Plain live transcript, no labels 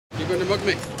going to mug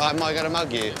me? Am I going to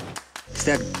mug you? Is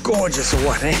that gorgeous or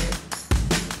what, eh?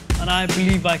 And I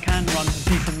believe I can run a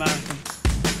decent marathon.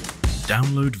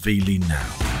 Download Veely now.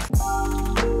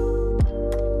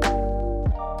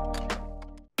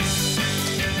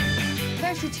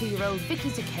 Year-old Vicky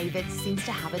Zukavitz seems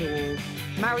to have it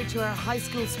all. Married to her high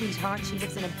school sweetheart, she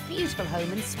lives in a beautiful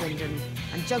home in Swindon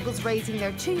and juggles raising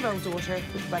their 2-year-old daughter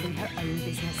with running her own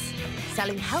business,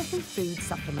 selling healthy food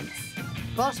supplements.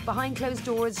 But behind closed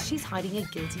doors, she's hiding a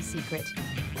guilty secret.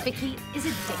 Vicky is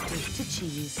addicted to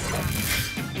cheese.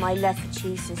 My love for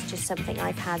cheese is just something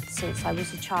I've had since I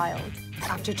was a child.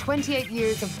 After 28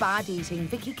 years of bad eating,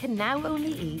 Vicky can now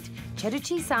only eat cheddar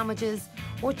cheese sandwiches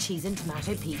or cheese and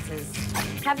tomato pizzas.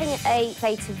 Having a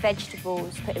plate of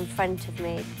vegetables put in front of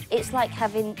me, it's like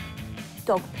having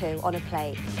dog poo on a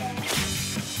plate.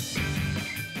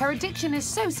 Her addiction is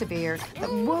so severe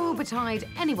that woe betide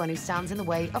anyone who stands in the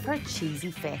way of her cheesy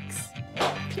fix.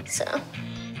 Pizza.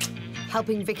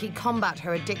 Helping Vicky combat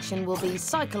her addiction will be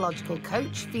psychological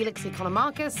coach Felix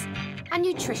Economakis and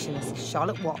nutritionist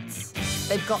Charlotte Watts.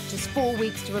 They've got just 4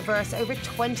 weeks to reverse over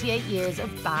 28 years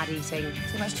of bad eating.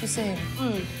 Too much too soon?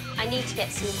 I need to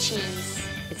get some cheese.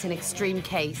 It's an extreme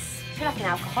case. I feel like an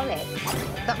alcoholic.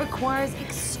 That requires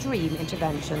extreme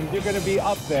intervention. You're going to be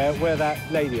up there where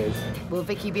that lady is. Will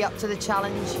Vicky be up to the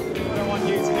challenge? What I want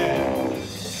you to do.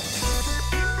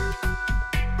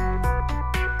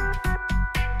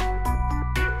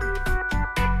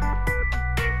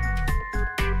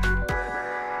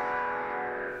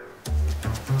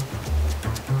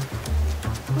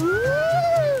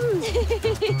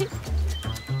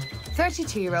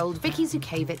 32-year-old Vicky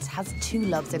Zukavitz has 2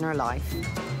 loves in her life.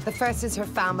 The first is her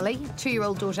family,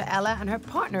 2-year-old daughter Ella and her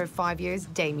partner of 5 years,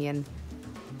 Damien.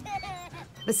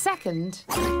 The second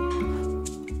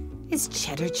is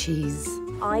cheddar cheese.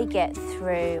 I get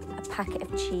through a packet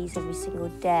of cheese every single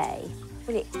day.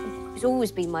 Well, it's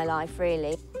always been my life,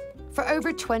 really. For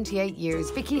over 28 years,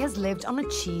 Vicky has lived on a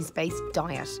cheese-based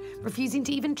diet, refusing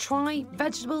to even try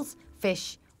vegetables,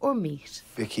 fish or meat.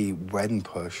 Vicky, when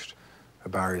pushed, her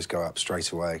barriers go up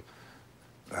straight away.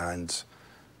 And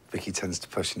Vicky tends to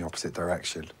push in the opposite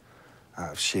direction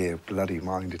out of sheer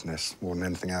bloody-mindedness more than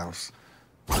anything else.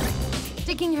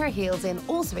 Digging her heels in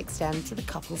also extends to the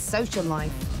couple's social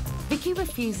life. Vicky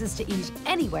refuses to eat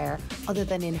anywhere other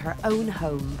than in her own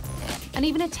home. And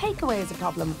even a takeaway is a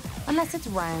problem, unless it's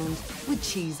round with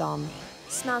cheese on.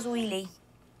 Smells oily.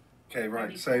 OK,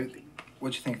 right, so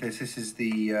what do you think of this? This is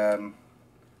the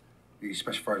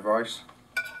special fried rice.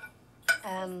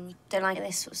 Don't like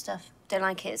this sort of stuff. Don't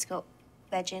like it, it's got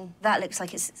veg in. That looks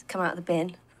like it's come out of the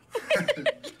bin.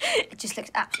 It just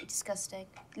looks absolutely disgusting.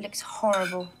 It looks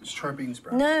horrible. Let's try bean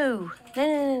sprout. No.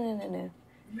 No.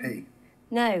 Pea?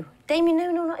 No. Damien,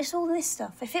 no, it's all this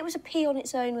stuff. If it was a pea on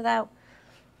its own without...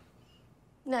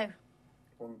 No.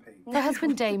 1 pea. For her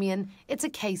husband Damien, it's a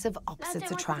case of opposites I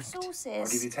don't attract. like the sauces.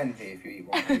 I'll give you 10 pea if you eat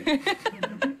 1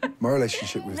 pea. My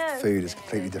relationship with food is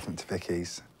completely different to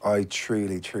Vicky's. I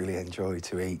truly enjoy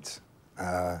to eat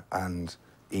and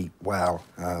eat well.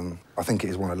 I think it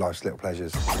is one of life's little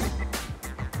pleasures.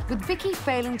 With Vicky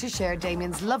failing to share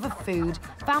Damien's love of food,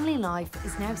 family life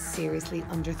is now seriously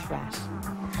under threat.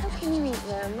 How can you eat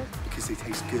them? Because they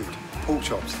taste good. Pork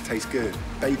chops taste good.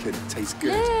 Bacon tastes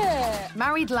good. Yeah.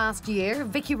 Married last year,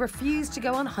 Vicky refused to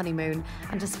go on honeymoon,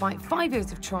 and despite 5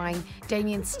 years of trying,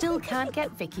 Damien still can't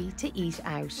get Vicky to eat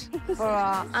out. For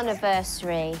our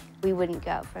anniversary, we wouldn't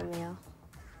go out for a meal.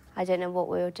 I don't know what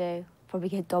we'll do. Probably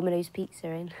get Domino's pizza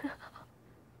in.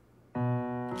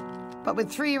 But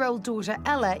with 3-year-old daughter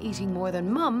Ella eating more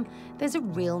than Mum, there's a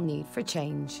real need for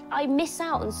change. I miss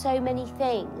out on so many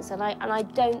things, and I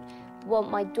don't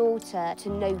want my daughter to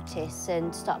notice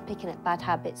and start picking up bad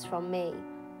habits from me.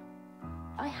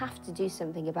 I have to do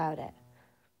something about it.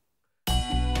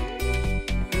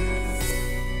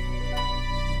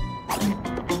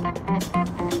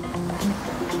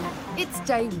 It's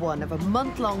day 1 of a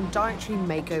month-long dietary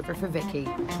makeover for Vicky.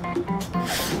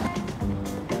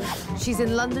 She's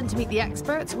in London to meet the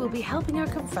experts who will be helping her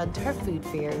confront her food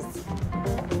fears.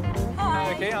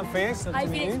 Hi, Vicky, I'm Felix. Hi,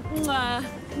 Felix. Mwah.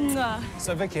 Mwah.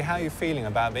 So, Vicky, how are you feeling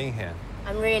about being here?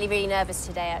 I'm really nervous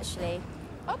today, actually.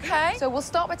 OK. So we'll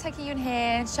start by taking you in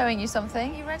here and showing you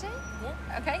something. You ready?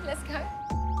 Yeah. OK, let's go.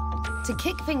 To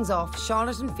kick things off,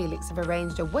 Charlotte and Felix have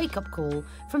arranged a wake-up call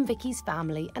from Vicky's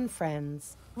family and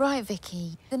friends. Right,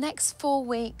 Vicky. The next 4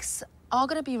 weeks are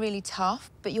going to be really tough,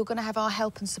 but you're going to have our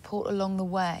help and support along the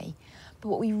way. But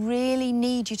what we really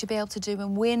need you to be able to do,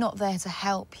 and we're not there to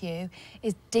help you,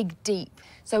 is dig deep.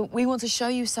 So we want to show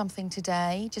you something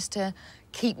today, just to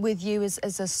keep with you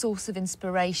as a source of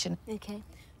inspiration. OK.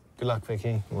 Good luck,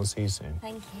 Vicky. We'll see you soon.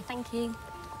 Thank you. Thank you.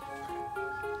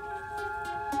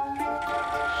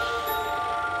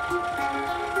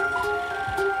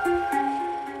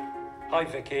 Hi,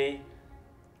 Vicky.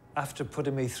 After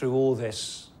putting me through all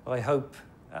this, I hope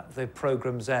at the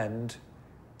programme's end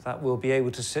that we'll be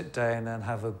able to sit down and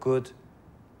have a good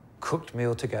cooked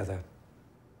meal together.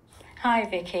 Hi,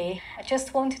 Vicky. I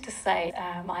just wanted to say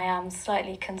I am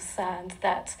slightly concerned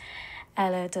that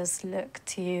Ella does look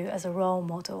to you as a role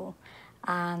model,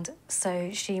 and so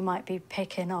she might be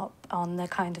picking up on the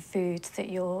kind of food that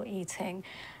you're eating,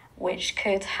 which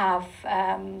could have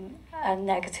a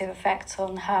negative effect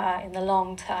on her in the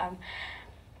long term.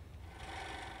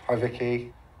 Hi,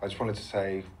 Vicky. I just wanted to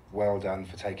say well done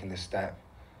for taking this step.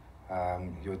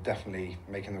 You're definitely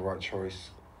making the right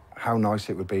choice. How nice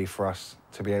it would be for us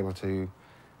to be able to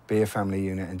be a family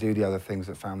unit and do the other things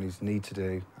that families need to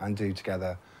do and do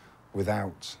together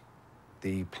without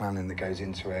the planning that goes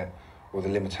into it or the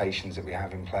limitations that we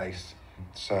have in place.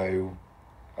 So,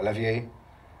 I love you,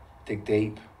 dig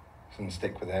deep and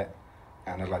stick with it,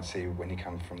 and I'd like to see you when you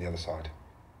come from the other side.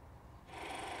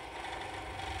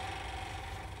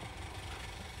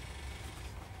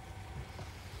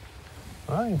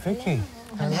 Hi, Vicky.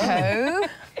 Hello.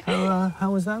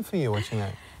 How was that for you, watching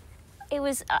that? It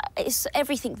was, it's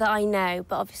everything that I know,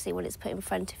 but obviously when it's put in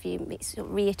front of you, it sort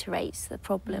of reiterates the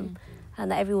problem and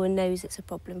that everyone knows it's a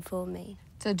problem for me.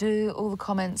 So do all the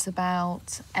comments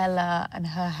about Ella and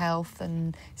her health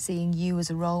and seeing you as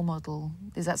a role model,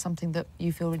 is that something that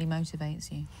you feel really motivates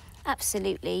you?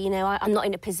 Absolutely. You know, I'm not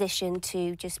in a position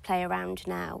to just play around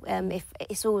now. If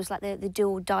it's always like the do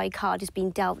or die card has been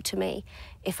dealt to me.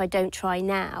 If I don't try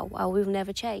now, I will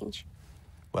never change.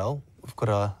 Well, we've got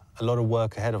a lot of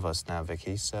work ahead of us now,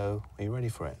 Vicky, so are you ready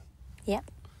for it?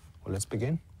 Yep. Well, let's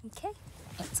begin. OK.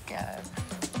 Let's go.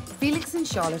 Felix and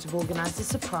Charlotte have organised a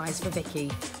surprise for Vicky.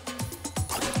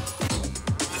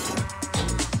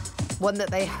 One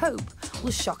that they hope will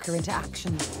shock her into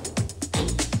action.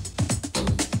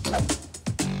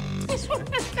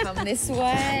 Come this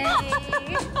way.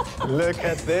 Look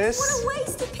at this. What a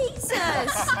waste of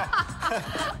pizzas!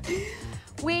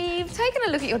 We've taken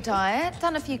a look at your diet,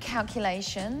 done a few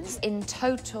calculations. In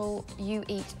total, you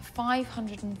eat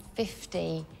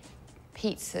 550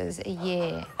 pizzas a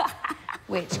year,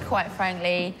 which, quite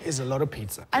frankly, Is a lot of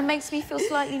pizza. and makes me feel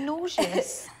slightly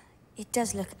nauseous. It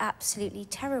does look absolutely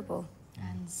terrible.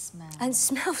 And smell. And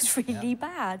smells really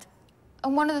bad.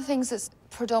 And one of the things that's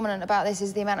predominant about this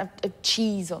is the amount of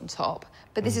cheese on top.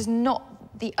 But this is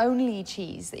not the only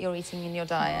cheese that you're eating in your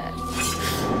diet.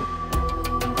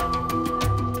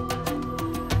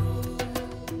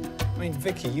 I mean,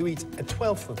 Vicky, you eat a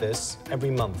 1/12 of this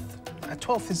every month. A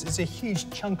 1/12 is a huge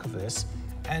chunk of this,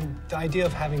 and the idea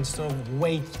of having to sort of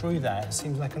wade through that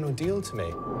seems like an ordeal to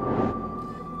me.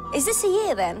 Is this a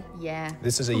year then? Yeah.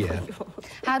 This is a year.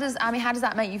 How does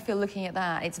that make you feel looking at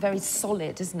that? It's very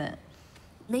solid, isn't it?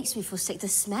 Makes me feel sick to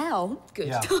smell. Good.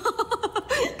 Yeah.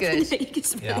 Good.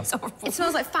 It's horrible. It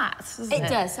smells like fat, doesn't it? It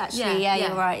does, actually. Yeah,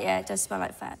 you're right. Yeah, it does smell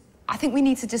like fat. I think we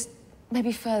need to just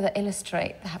maybe further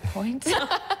illustrate that point.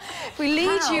 If we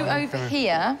lead you over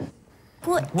here.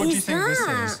 What do you is think this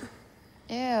that? is?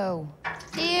 Ew.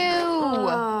 Ew.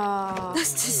 Oh,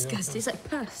 that's disgusting. It's like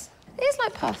pus. It is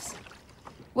like pus.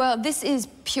 Well, this is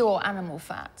pure animal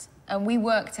fat. And we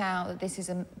worked out that this is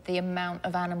the amount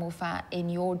of animal fat in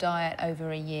your diet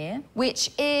over a year,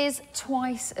 which is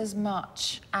twice as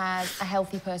much as a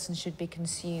healthy person should be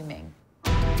consuming.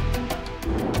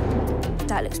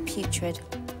 That looks putrid.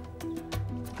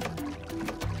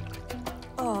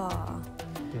 Oh.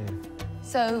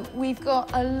 So we've got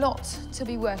a lot to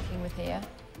be working with here,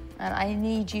 and I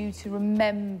need you to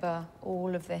remember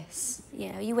all of this.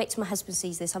 Yeah, you wait till my husband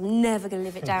sees this. I'm never going to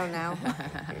live it down now.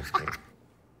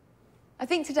 I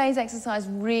think today's exercise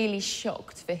really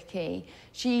shocked Vicky.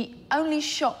 She only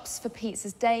shops for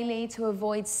pizzas daily to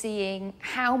avoid seeing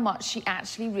how much she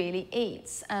actually really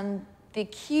eats, and the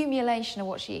accumulation of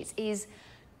what she eats is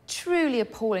truly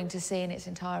appalling to see in its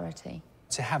entirety.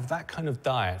 To have that kind of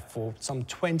diet for some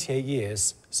 28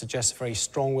 years suggests a very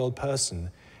strong-willed person,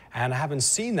 and I haven't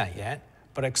seen that yet,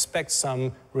 but I expect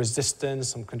some resistance,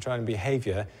 some controlling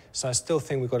behaviour, so I still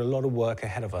think we've got a lot of work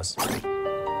ahead of us.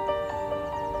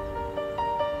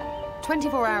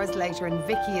 24 hours later, and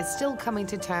Vicky is still coming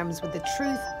to terms with the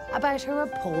truth about her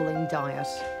appalling diet.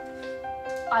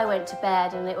 I went to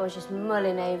bed and it was just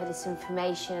mulling over this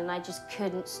information, and I just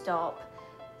couldn't stop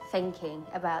thinking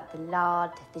about the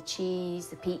lard, the cheese,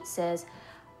 the pizzas,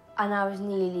 and I was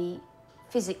nearly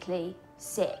physically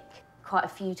sick quite a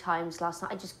few times last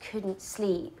night. I just couldn't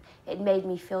sleep. It made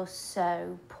me feel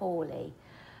so poorly.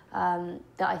 that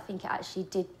I think it actually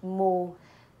did more,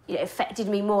 you know, affected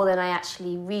me more than I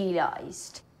actually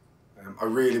realised. I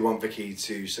really want Vicky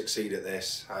to succeed at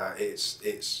this.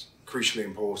 It's crucially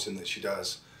important that she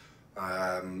does,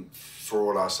 for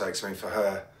all our sakes. I mean, for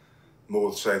her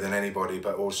more so than anybody,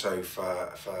 but also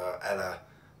for Ella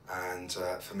and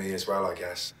for me as well, I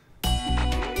guess.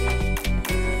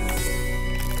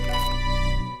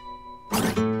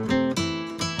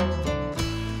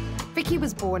 Vicky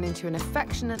was born into an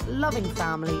affectionate, loving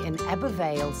family in Ebba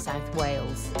Vale, South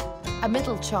Wales. A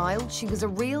middle child, she was a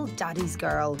real daddy's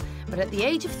girl, but at the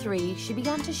age of 3, she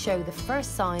began to show the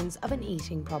first signs of an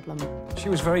eating problem. She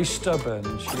was very stubborn.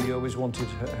 She always wanted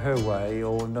her way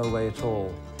or no way at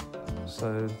all.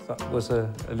 So that was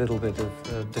a little bit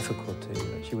of difficulty,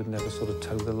 that she would never sort of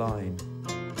toe the line.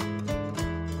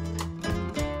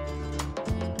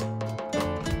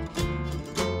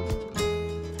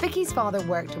 Vicky's father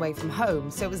worked away from home,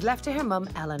 so it was left to her mum,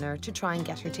 Eleanor, to try and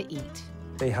get her to eat.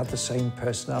 They had the same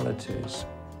personalities,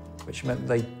 which meant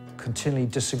they continually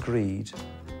disagreed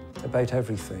about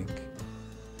everything.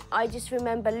 I just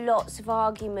remember lots of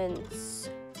arguments.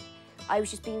 I was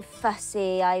just being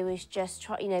fussy, I was just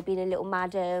being a little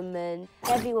madam, and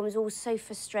everyone was all so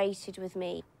frustrated with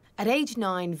me. At age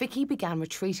 9, Vicky began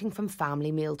retreating from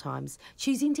family mealtimes,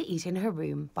 choosing to eat in her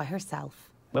room by herself.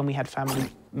 When we had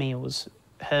family meals,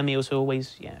 her meals were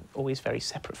always very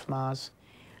separate from ours.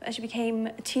 As she became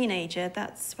a teenager,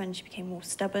 that's when she became more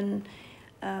stubborn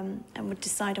and would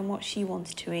decide on what she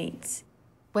wanted to eat.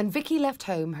 When Vicky left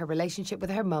home, her relationship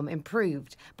with her mum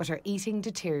improved, but her eating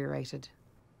deteriorated.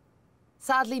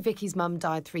 Sadly, Vicky's mum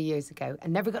died 3 years ago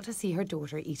and never got to see her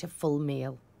daughter eat a full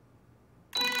meal.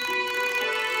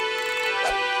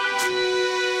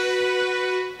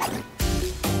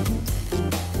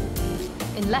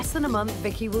 In less than a month,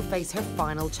 Vicky will face her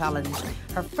final challenge,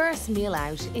 her first meal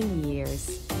out in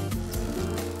years.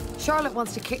 Charlotte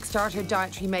wants to kickstart her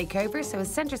dietary makeover, so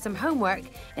has sent her some homework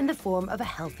in the form of a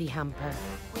healthy hamper.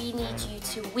 We need you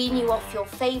to wean you off your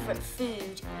favourite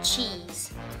food,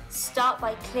 cheese. Start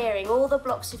by clearing all the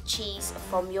blocks of cheese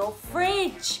from your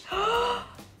fridge. Now,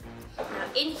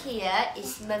 in here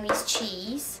is Mummy's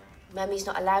cheese. Mummy's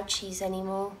not allowed cheese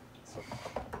anymore.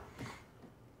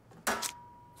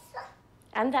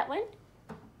 And that one.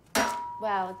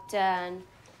 Well done.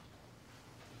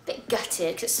 Bit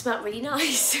gutted, because it smelled really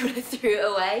nice when I threw it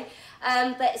away.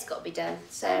 But it's got to be done.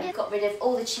 So I've got rid of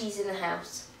all the cheese in the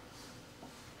house.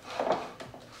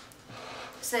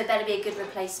 So there better be a good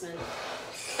replacement.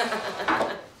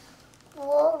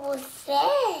 What was this?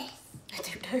 I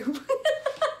don't know.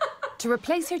 To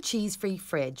replace her cheese-free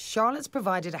fridge, Charlotte's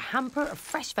provided a hamper of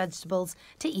fresh vegetables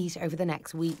to eat over the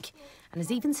next week, and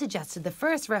has even suggested the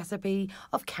first recipe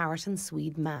of carrot and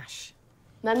swede mash.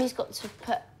 Mummy's got to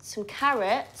put some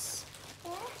carrots,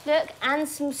 look, and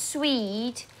some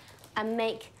swede, and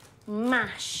make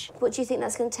mash. What do you think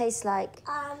that's going to taste like?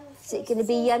 Is it going to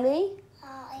be yummy?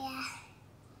 Oh, yeah.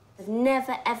 I've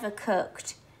never, ever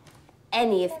cooked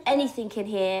anything in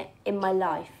here in my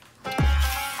life.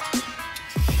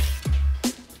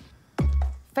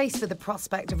 Faced with the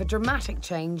prospect of a dramatic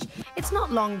change, it's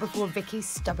not long before Vicky's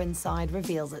stubborn side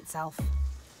reveals itself.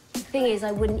 The thing is,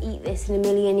 I wouldn't eat this in a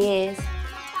million years.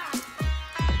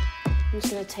 I'm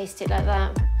just going to taste it like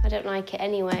that. I don't like it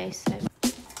anyway, so...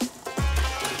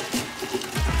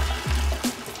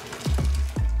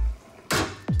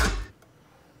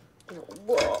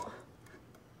 What?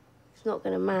 It's not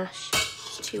going to mash.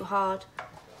 It's too hard.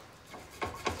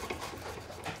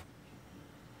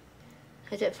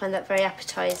 I don't find that very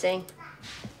appetising.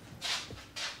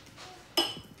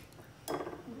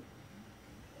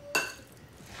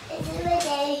 Is it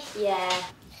ready? Yeah.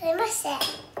 I must say.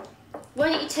 Why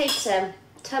don't you taste some?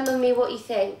 Tell Mummy what you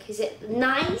think. Is it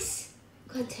nice?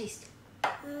 Go and taste.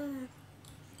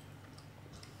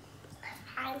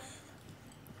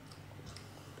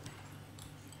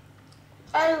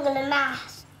 I'm gonna mash.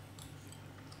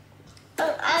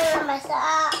 I'm gonna mess it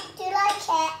up. Do you like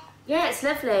it? Yeah, it's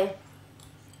lovely.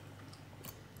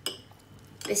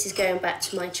 This is going back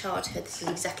to my childhood. This is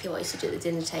exactly what I used to do at the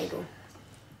dinner table.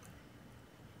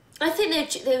 I think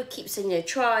they would keep saying, you know,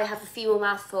 try, have a few more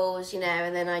mouthfuls, you know,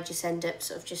 and then I just end up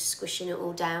sort of just squishing it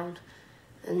all down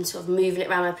and sort of moving it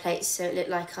around my plate so it looked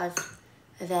like I've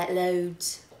ate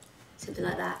loads, something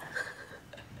like that.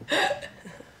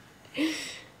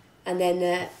 And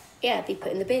then, yeah, be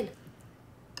put in the bin.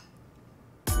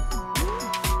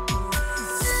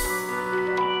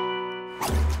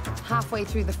 halfway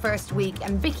through the first week,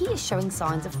 and Vicky is showing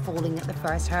signs of falling at the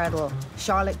first hurdle.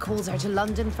 Charlotte calls her to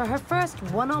London for her first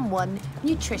one-on-one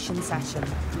nutrition session.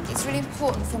 It's really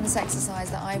important from this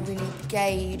exercise that I really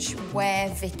gauge where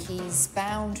Vicky's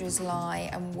boundaries lie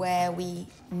and where we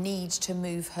need to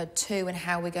move her to and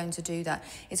how we're going to do that.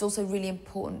 It's also really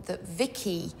important that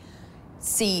Vicky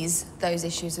sees those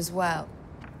issues as well.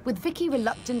 With Vicky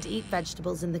reluctant to eat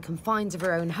vegetables in the confines of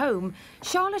her own home,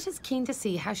 Charlotte is keen to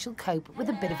see how she'll cope with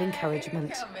a bit of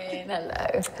encouragement. Come in,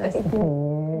 hello.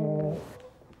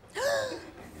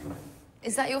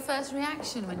 Is that your first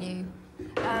reaction when you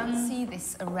see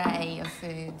this array of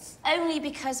foods? Only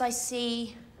because I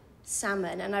see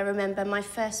salmon, and I remember my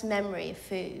first memory of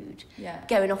food,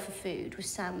 going off of food, was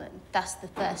salmon. That's the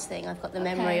first thing I've got the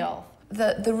memory of.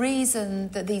 The reason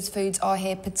that these foods are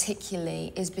here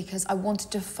particularly is because I wanted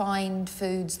to find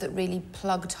foods that really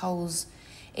plugged holes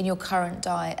in your current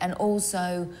diet and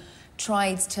also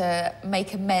tried to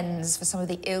make amends for some of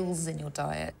the ills in your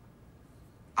diet.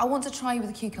 I want to try you with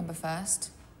a cucumber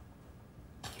first.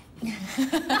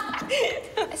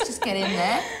 Let's just get in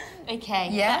there. Okay,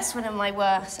 yeah? That's one of my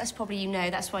worst. That's probably, you know,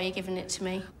 that's why you're giving it to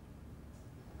me.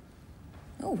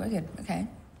 Oh, very good, okay.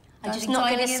 I'm just not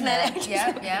going to smell it.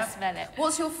 Yeah. Smell it.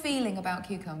 What's your feeling about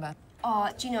cucumber? Oh,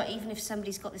 do you know, even if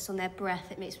somebody's got this on their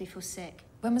breath, it makes me feel sick.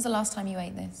 When was the last time you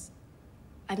ate this?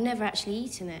 I've never actually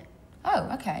eaten it. Oh,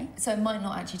 okay. So it might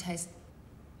not actually taste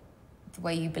the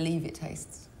way you believe it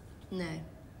tastes? No.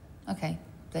 Okay,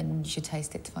 then you should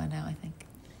taste it to find out, I think.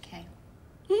 Okay.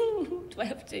 Do I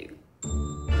have to?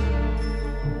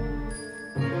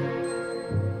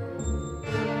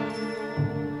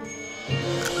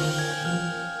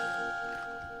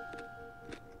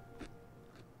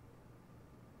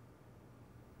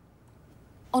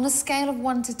 On a scale of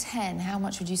 1 to 10, how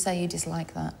much would you say you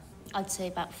dislike that? I'd say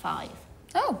about 5.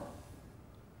 Oh.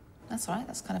 That's all right.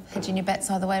 That's kind of hedging your bets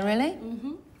either way, really.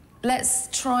 Mm-hmm. Let's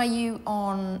try you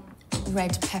on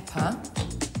red pepper.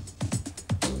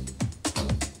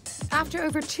 After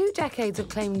over 2 decades of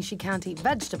claiming she can't eat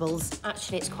vegetables...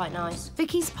 Actually, it's quite nice.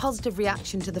 Vicky's positive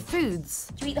reaction to the foods...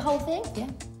 Do you eat the whole thing? Yeah.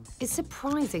 ...is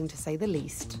surprising, to say the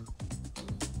least.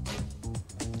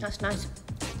 That's nice.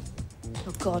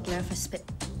 Oh, God, now if I spit...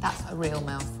 That's a real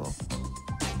mouthful.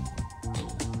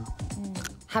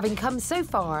 Having come so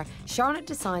far, Charlotte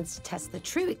decides to test the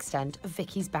true extent of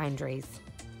Vicky's boundaries.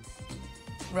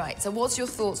 Right, so what's your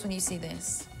thoughts when you see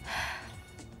this?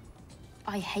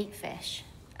 I hate fish,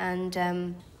 and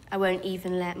I won't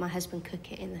even let my husband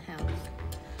cook it in the house.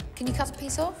 Can you cut a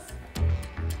piece off?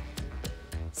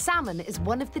 Salmon is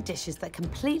one of the dishes that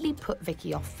completely put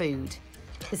Vicky off food.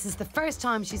 This is the first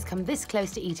time she's come this close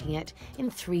to eating it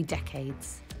in 3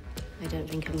 decades. I don't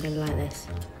think I'm going to like this.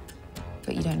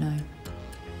 But you don't know.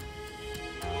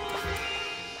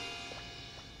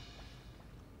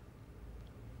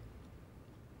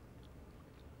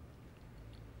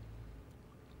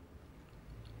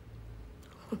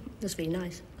 That's really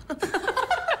nice.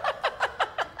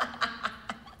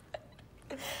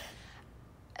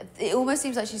 It almost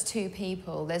seems like she's 2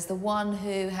 people. There's the one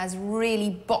who has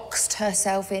really boxed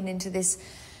herself into this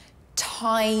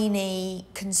tiny,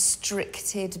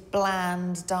 constricted,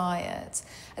 bland diet.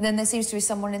 And then there seems to be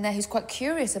someone in there who's quite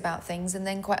curious about things and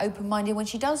then quite open-minded when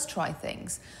she does try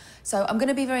things. So I'm going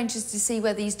to be very interested to see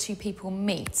where these 2 people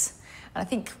meet. And I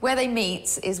think where they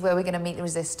meet is where we're going to meet the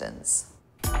resistance.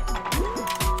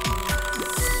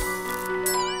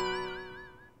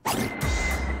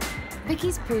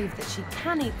 Vicky's proved that she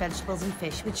can eat vegetables and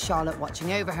fish with Charlotte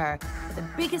watching over her, but the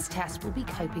biggest test will be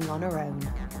coping on her own.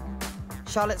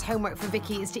 Charlotte's homework for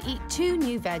Vicky is to eat 2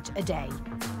 new veg a day.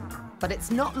 But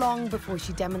it's not long before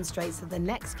she demonstrates that the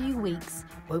next few weeks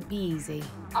won't be easy.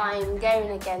 I'm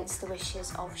going against the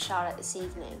wishes of Charlotte this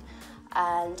evening,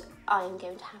 and I'm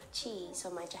going to have cheese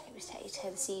on my jacket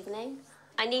potato this evening.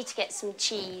 I need to get some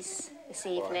cheese this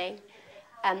evening.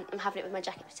 I'm having it with my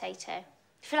jacket potato. I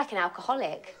feel like an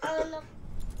alcoholic.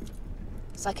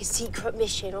 It's like a secret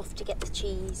mission off to get the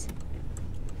cheese.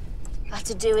 I have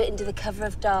to do it into the cover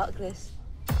of darkness.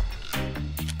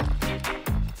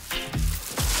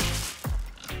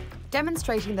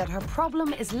 Demonstrating that her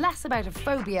problem is less about a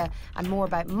phobia and more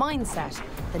about mindset,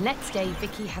 the next day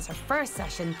Vicky has her first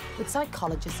session with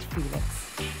psychologist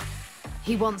Felix.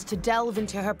 He wants to delve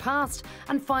into her past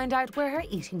and find out where her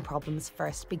eating problems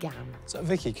first began. So,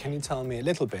 Vicky, can you tell me a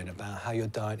little bit about how your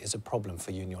diet is a problem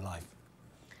for you in your life?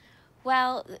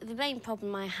 Well, the main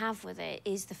problem I have with it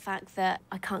is the fact that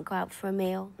I can't go out for a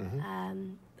meal.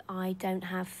 I don't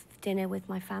have dinner with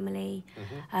my family.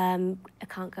 I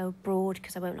can't go abroad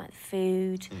because I won't like the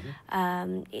food.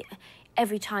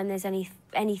 every time there's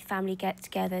any family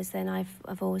get-togethers, then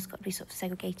I've always got to be sort of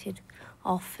segregated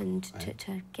off and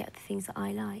to get the things that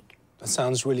I like. That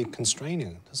sounds really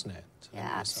constraining, doesn't it? Yeah,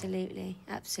 absolutely,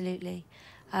 absolutely.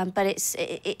 But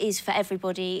it is for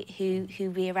everybody who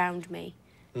be around me,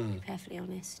 to be perfectly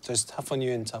honest. So it's tough on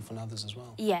you and tough on others as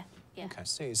well? Yeah, yeah. Okay,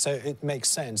 see. So it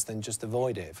makes sense then just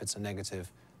avoid it if it's a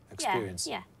negative experience?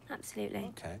 Yeah,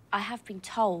 absolutely. Okay. I have been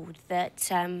told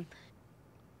that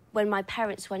when my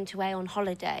parents went away on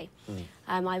holiday,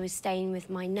 I was staying with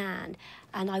my nan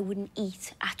and I wouldn't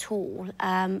eat at all.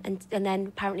 And then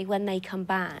apparently when they come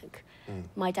back,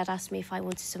 my dad asked me if I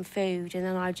wanted some food and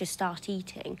then I'd just start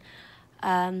eating.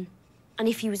 And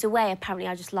if he was away, apparently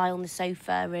I'd just lie on the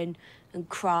sofa and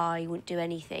cry, wouldn't do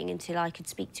anything until I could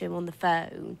speak to him on the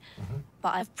phone.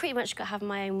 But I've pretty much got to have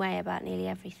my own way about nearly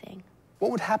everything.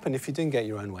 What would happen if you didn't get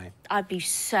your own way? I'd be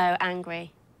so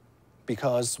angry.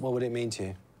 Because what would it mean to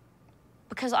you?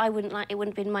 Because I wouldn't like, it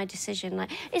wouldn't have been my decision.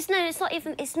 Like, it's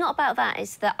not about that.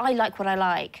 It's that I like what I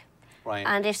like. Right.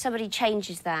 And if somebody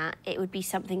changes that, it would be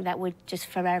something that would just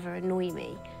forever annoy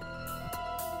me.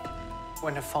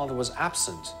 When her father was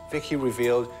absent, Vicky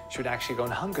revealed she would actually go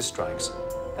on hunger strikes.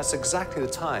 That's exactly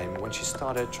the time when she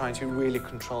started trying to really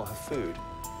control her food.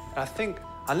 And I think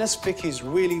unless Vicky's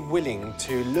really willing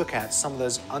to look at some of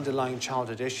those underlying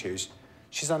childhood issues,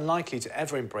 she's unlikely to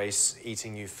ever embrace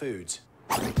eating new foods.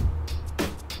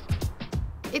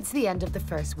 It's the end of the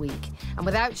first week, and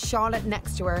without Charlotte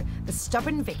next to her, the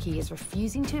stubborn Vicky is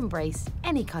refusing to embrace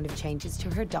any kind of changes to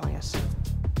her diet.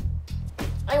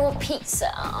 I want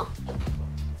pizza.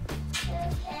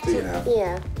 Do you now?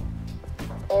 Yeah.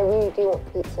 I really do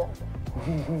want pizza.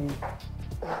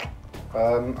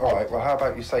 All right, well, how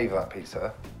about you save that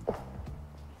pizza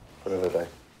for another day?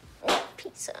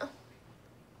 Pizza?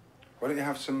 Why don't you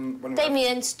have some...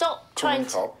 Damien, stop trying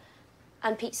to... Cob.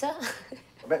 And pizza?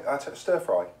 Stir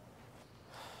fry.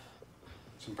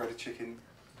 Some breaded chicken.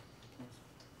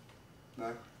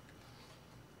 No?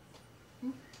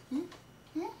 No,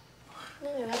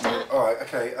 I don't. All right,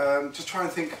 OK. Just try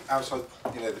and think outside,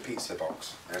 you know, the pizza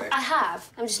box, really. I have.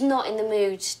 I'm just not in the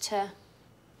mood to...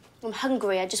 I'm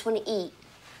hungry. I just want to eat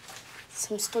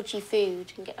some stodgy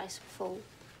food and get nice and full.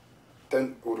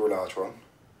 Don't order a large one,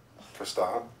 for a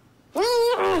start.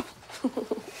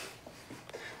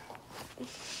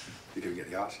 You're going to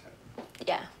get the arse yet?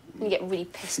 Yeah, I'm going to get really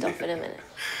pissed off in a minute.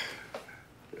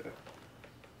 Yeah.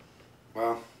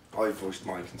 Well, I voiced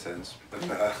my concerns, but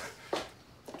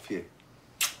for you.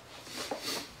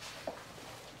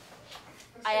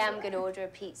 I am going to order a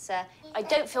pizza. I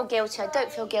don't feel guilty, I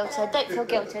don't feel guilty, I don't feel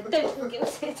guilty, I don't feel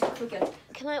guilty, I don't feel guilty.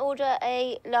 Can I order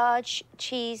a large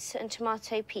cheese and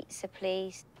tomato pizza,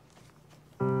 please?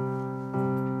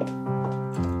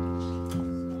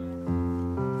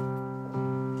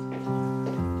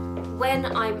 When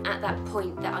I'm at that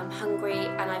point that I'm hungry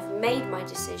and I've made my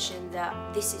decision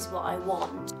that this is what I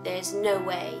want, there's no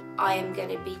way I am going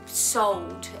to be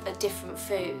sold a different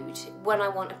food. When I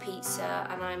want a pizza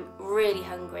and I'm really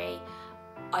hungry,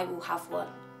 I will have one.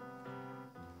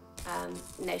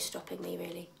 No stopping me,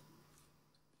 really.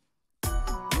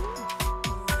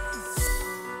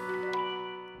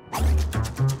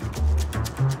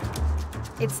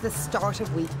 It's the start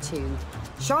of week 2.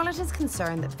 Charlotte is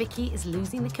concerned that Vicky is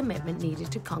losing the commitment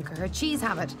needed to conquer her cheese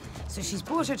habit, so she's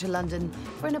brought her to London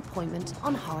for an appointment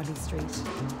on Harley Street.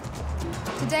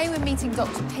 Today we're meeting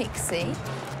Dr. Pixie,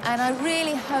 and I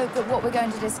really hope that what we're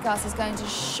going to discuss is going to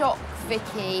shock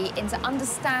Vicky into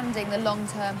understanding the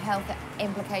long-term health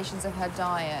implications of her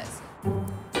diet.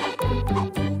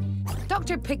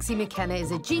 Dr. Pixie McKenna is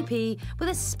a GP with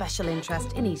a special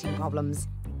interest in eating problems.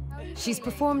 She's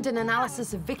performed an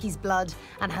analysis of Vicky's blood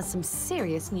and has some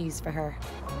serious news for her.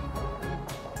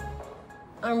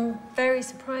 I'm very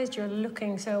surprised you're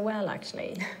looking so well,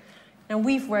 actually. Now,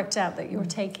 we've worked out that you're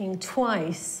taking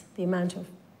twice the amount of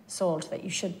salt that you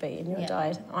should be in your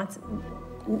diet. It's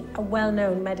a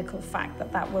well-known medical fact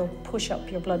that that will push up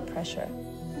your blood pressure.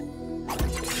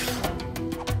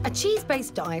 A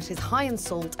cheese-based diet is high in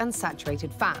salt and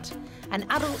saturated fat. An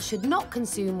adult should not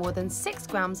consume more than 6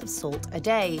 grams of salt a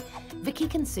day. Vicky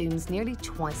consumes nearly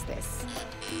twice this.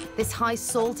 This high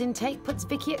salt intake puts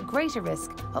Vicky at greater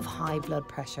risk of high blood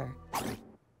pressure.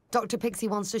 Dr. Pixie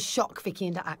wants to shock Vicky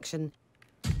into action.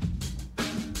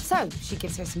 So she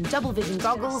gives her some double vision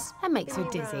goggles and makes her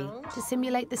dizzy to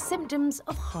simulate the symptoms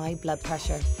of high blood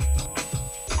pressure.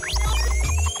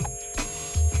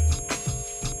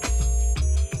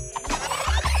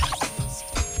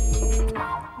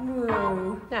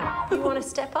 Whoa. Now, you want to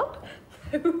step up?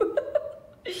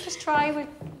 Just try. We'll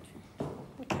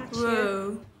catch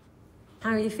you.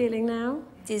 How are you feeling now?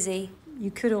 Dizzy. You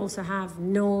could also have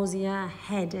nausea,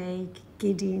 headache,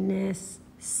 giddiness,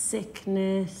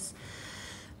 sickness,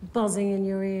 buzzing in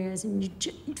your ears, and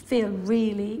you'd feel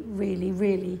really, really,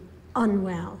 really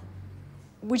unwell.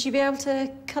 Would you be able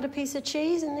to cut a piece of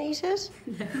cheese and eat it?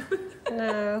 No.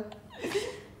 No.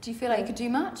 Do you feel like you could do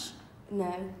much?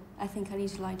 No, I think I need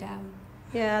to lie down.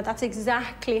 Yeah, that's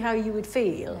exactly how you would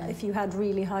feel if you had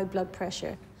really high blood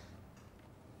pressure.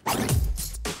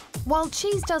 While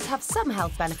cheese does have some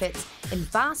health benefits, in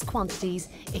vast quantities,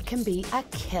 it can be a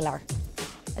killer.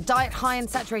 A diet high in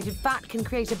saturated fat can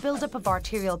create a buildup of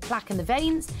arterial plaque in the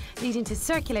veins, leading to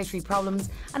circulatory problems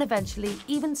and eventually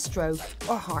even stroke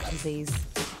or heart disease.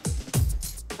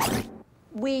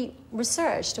 We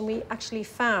researched and we actually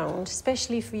found,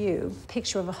 especially for you, a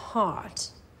picture of a heart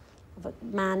of a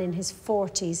man in his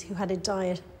 40s who had a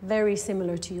diet very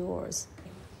similar to yours.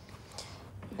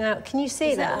 Now, can you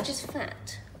see that? Is that all just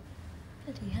fat?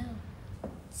 Bloody hell.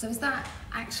 So is that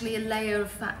actually a layer of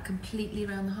fat completely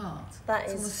around the heart? That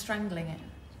it's is almost strangling it.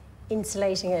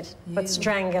 Insulating it, but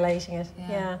strangulating it.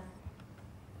 Yeah.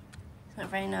 It's not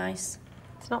very nice.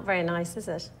 It's not very nice, is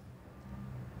it?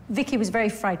 Vicky was very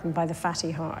frightened by the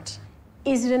fatty heart.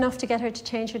 Is it enough to get her to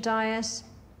change her diet?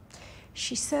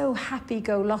 She's so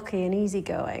happy-go-lucky and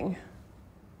easygoing.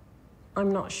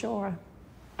 I'm not sure.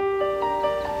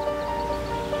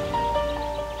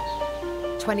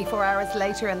 24 hours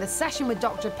later, and the session with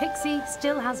Dr. Pixie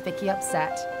still has Vicky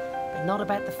upset, but not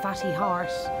about the fatty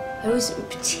heart. I wasn't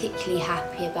particularly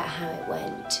happy about how it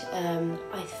went.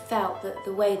 I felt that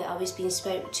the way that I was being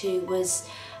spoken to was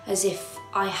as if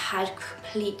I had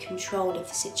complete control of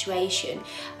the situation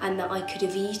and that I could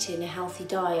have eaten a healthy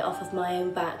diet off of my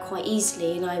own back quite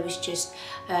easily, and I was just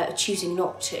choosing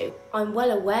not to. I'm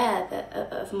well aware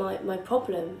of my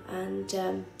problem, and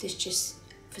there's just,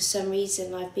 for some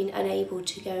reason, I've been unable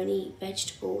to go and eat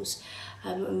vegetables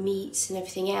and meats and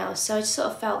everything else. So I just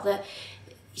sort of felt that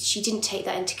she didn't take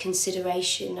that into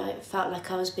consideration. I felt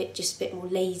like I was just a bit more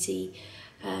lazy.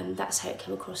 That's how it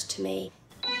came across to me.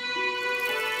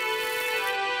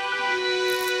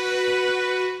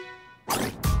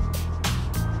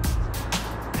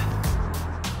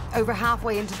 Over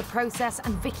halfway into the process,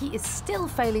 and Vicky is still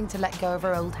failing to let go of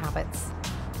her old habits.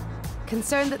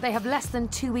 Concerned that they have less than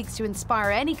 2 weeks to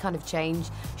inspire any kind of change,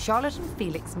 Charlotte and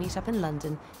Felix meet up in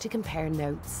London to compare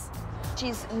notes.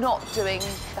 She's not doing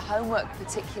the homework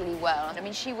particularly well. I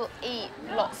mean, she will eat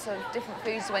lots of different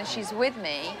foods when she's with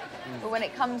me, but when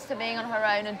it comes to being on her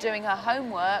own and doing her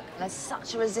homework, there's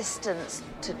such a resistance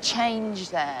to change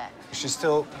there. She's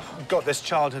still got this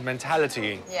childhood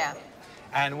mentality. Yeah.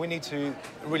 And we need to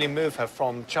really move her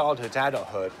from childhood to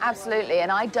adulthood. Absolutely,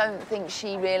 and I don't think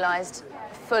she realised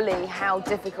fully how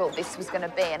difficult this was going to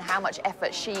be and how much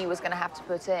effort she was going to have to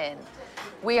put in.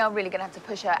 We are really going to have to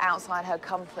push her outside her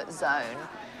comfort zone,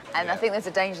 and I think there's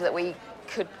a danger that we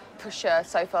could push her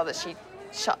so far that she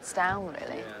shuts down,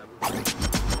 really.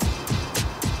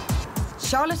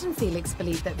 Charlotte and Felix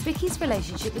believe that Vicky's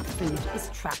relationship with food is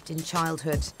trapped in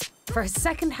childhood. For her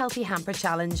second Healthy Hamper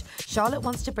challenge, Charlotte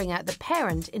wants to bring out the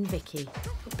parent in Vicky.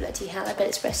 Bloody hell, I bet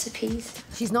it's recipes.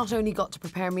 She's not only got to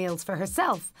prepare meals for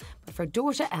herself, but for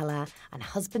daughter Ella and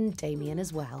husband Damien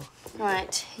as well.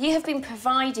 Right, you have been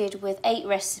provided with 8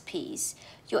 recipes.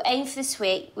 Your aim for this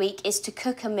week is to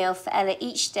cook a meal for Ella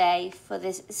each day for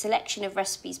the selection of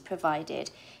recipes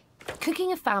provided.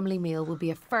 Cooking a family meal will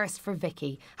be a first for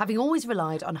Vicky, having always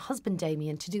relied on husband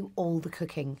Damien to do all the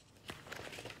cooking.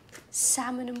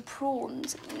 Salmon and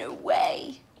prawns? No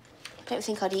way. I don't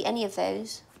think I'd eat any of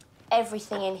those.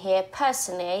 Everything in here,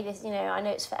 personally, this, you know, I know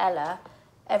it's for Ella,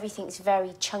 everything's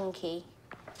very chunky,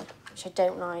 which I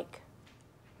don't like.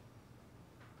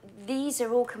 These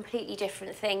are all completely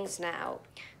different things now,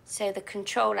 so the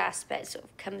control aspect sort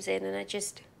of comes in, and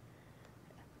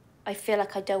I feel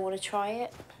like I don't want to try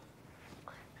it.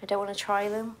 I don't want to try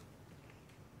them,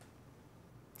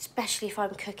 especially if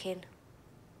I'm cooking,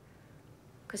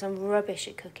 because I'm rubbish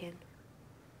at cooking.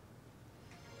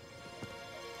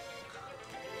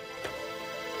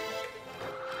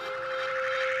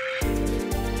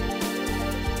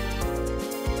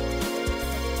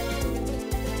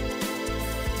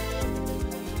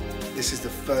 This is the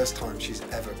first time she's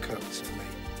ever cooked for me.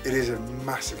 It is a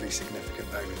massively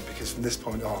significant moment because from this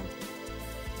point on,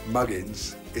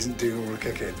 Muggins isn't doing all the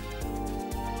cooking.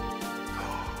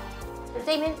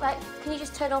 Damien, like, can you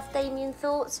just turn off Damien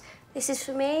thoughts? This is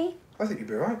for me. I think you'd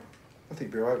be all right. I think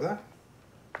you'd be all right with that.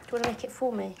 Do you want to make it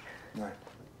for me? No.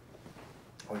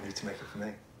 I want you to make it for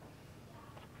me.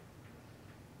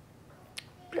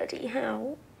 Bloody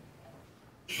hell.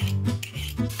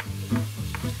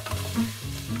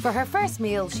 For her first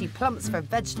meal, she plumps for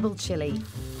vegetable chilli.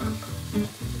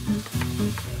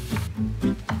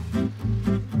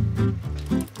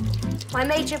 My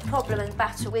major problem and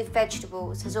battle with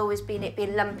vegetables has always been it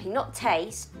being lumpy, not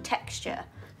taste, texture.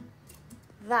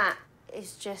 That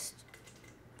is just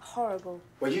horrible.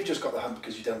 Well, you've just got the hump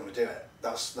because you don't want to do it.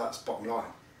 That's bottom line.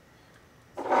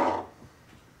 I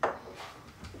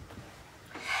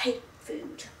hate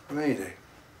food. I know you do.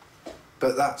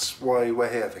 But that's why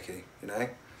we're here, Vicky, you know?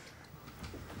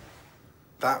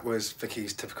 That was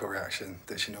Vicky's typical reaction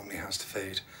that she normally has to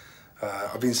food.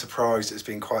 I've been surprised it's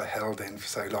been quite held in for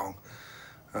so long.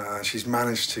 She's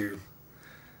managed to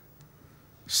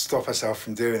stop herself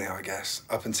from doing it, I guess,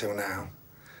 up until now.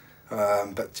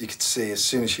 But you could see as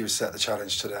soon as she was set the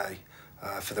challenge today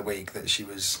for the week that she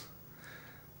was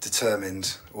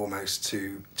determined almost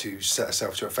to set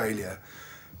herself to a failure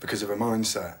because of her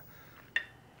mindset.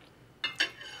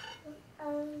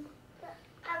 I'm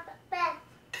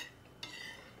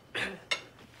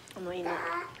not eating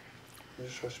that.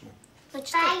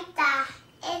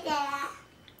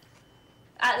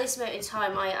 At this moment in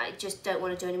time, I just don't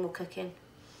want to do any more cooking.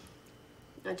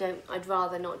 I'd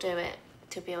rather not do it,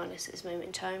 to be honest, at this moment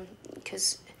in time,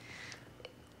 because,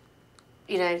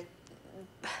 you know,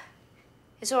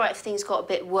 it's all right if things got a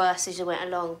bit worse as you went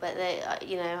along, but,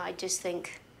 you know, I just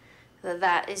think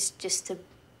that is just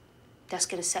that's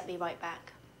going to set me right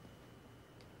back.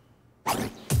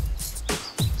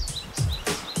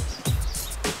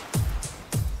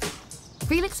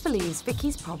 Felix believes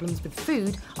Vicky's problems with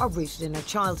food are rooted in her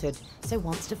childhood, so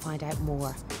wants to find out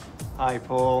more. Hi,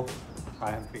 Paul.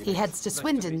 Hi, I'm Felix. He heads to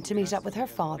Swindon to meet up with her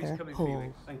father,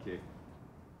 Paul. Thank you.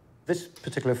 This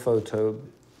particular photo,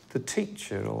 the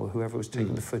teacher or whoever was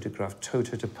taking the photograph told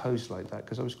her to pose like that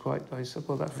because I said,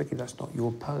 well, Vicky, that's not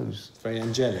your pose. It's very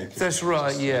angelic. That's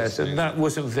right, yes, and that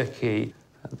wasn't Vicky.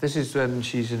 This is when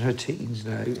she's in her teens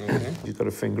now. Okay. She's got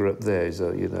a finger up there,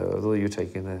 so, you know, although you're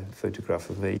taking a photograph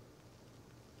of me.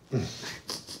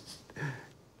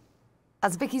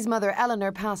 As Vicky's mother,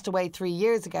 Eleanor, passed away 3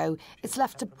 years ago, it's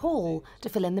left to Paul to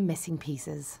fill in the missing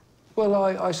pieces. Well,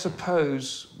 I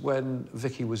suppose when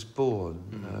Vicky was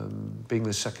born, being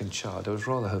the second child, I was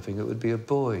rather hoping it would be a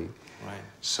boy. Right.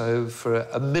 So for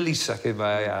a millisecond, may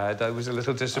I add, I was a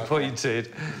little disappointed.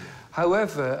 Okay.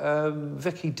 However,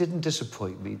 Vicky didn't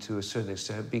disappoint me to a certain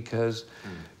extent because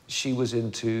she was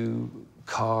into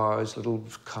cars, little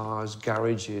cars,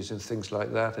 garages and things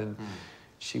like that, and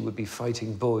she would be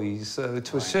fighting boys. So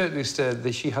to a certain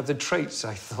extent, she had the traits,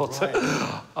 I thought,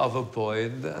 of a boy,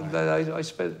 and then I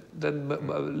spent then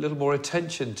a little more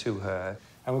attention to her.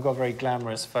 And we've got a very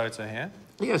glamorous photo here.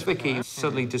 Yes, Vicky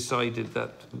suddenly decided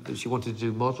that she wanted to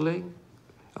do modelling.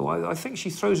 I think she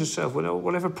throws herself,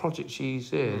 whatever project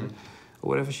she's in, or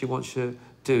whatever she wants to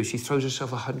do, she throws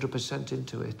herself 100%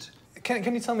 into it.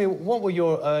 Can you tell me, what were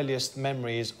your earliest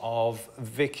memories of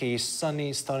Vicky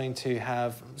suddenly starting to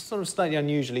have sort of slightly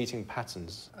unusual eating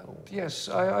patterns? Yes,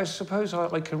 I suppose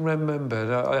I can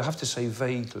remember. I have to say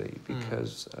vaguely,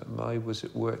 because I was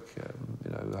at work,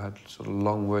 you know, I had sort of a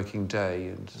long working day,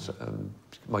 and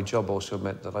my job also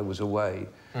meant that I was away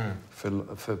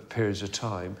for periods of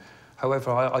time.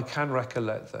 However, I can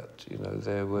recollect that, you know,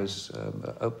 there was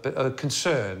a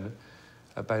concern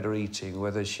about her eating,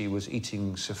 whether she was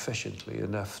eating sufficiently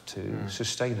enough to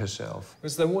sustain herself.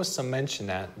 Because there was some mention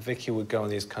that Vicky would go on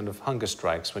these kind of hunger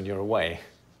strikes when you're away.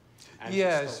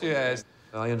 Yes, yes.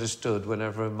 I understood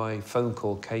whenever my phone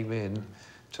call came in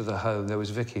to the home, there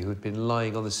was Vicky who had been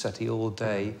lying on the settee all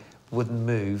day, wouldn't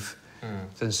move.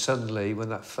 Then suddenly, when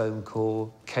that phone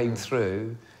call came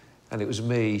through, and it was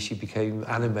me, she became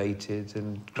animated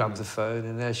and grabbed the phone,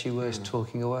 and there she was,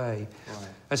 talking away. Right.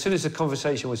 As soon as the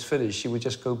conversation was finished, she would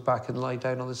just go back and lie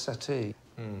down on the settee.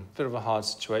 Bit of a hard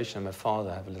situation. My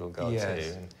father have a little girl too.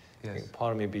 And I think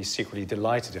part of me would be secretly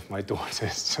delighted if my daughter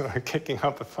is sort of kicking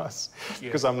up a fuss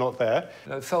because I'm not there.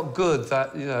 You know, it felt good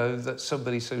that, you know, that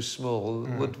somebody so small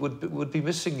would be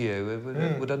missing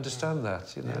you, would understand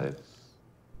that, you know.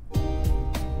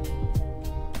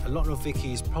 A lot of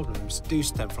Vicky's problems do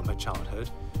stem from her childhood,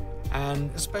 and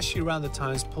especially around the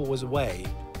times Paul was away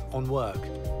on work.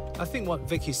 I think what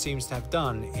Vicky seems to have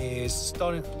done is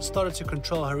started to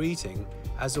control her eating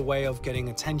as a way of getting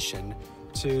attention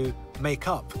to make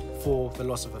up for the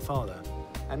loss of her father.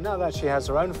 And now that she has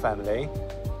her own family,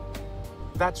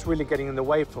 that's really getting in the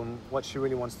way from what she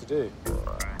really wants to do.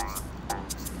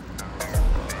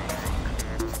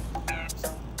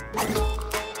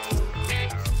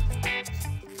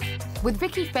 With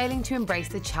Vicky failing to embrace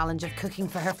the challenge of cooking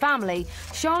for her family,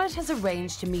 Charlotte has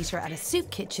arranged to meet her at a soup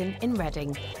kitchen in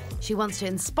Reading. She wants to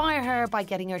inspire her by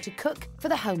getting her to cook for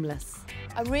the homeless.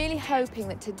 I'm really hoping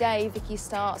that today Vicky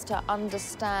starts to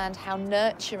understand how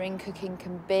nurturing cooking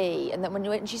can be, and that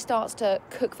when she starts to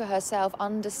cook for herself,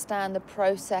 understand the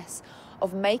process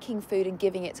of making food and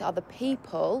giving it to other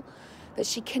people, that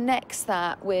she connects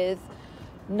that with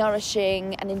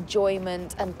nourishing and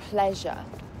enjoyment and pleasure.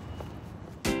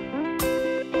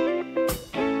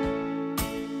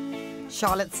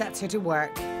 Charlotte sets her to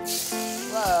work.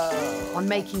 Whoa. On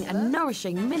making a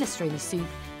nourishing minestrone soup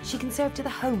she can serve to the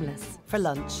homeless for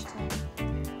lunch. Do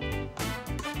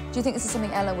you think this is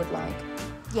something Ella would like?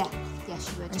 Yeah,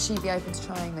 she would. And she'd be open to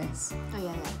trying this? Oh,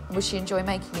 yeah. Would she enjoy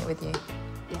making it with you?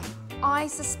 Yeah. I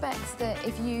suspect that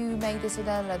if you made this with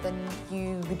Ella, then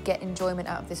you would get enjoyment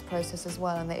out of this process as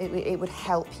well, and that it would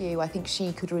help you. I think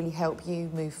she could really help you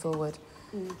move forward.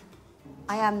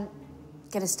 I am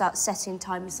going to start setting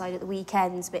time aside at the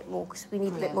weekends a bit more, because we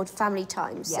need a bit more family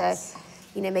time. Yes. So,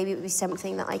 you know, maybe it would be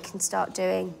something that I can start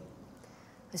doing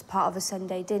as part of a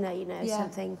Sunday dinner, you know,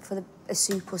 something for a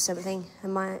soup or something.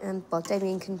 And well,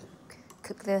 Damien can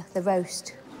cook the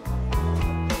roast.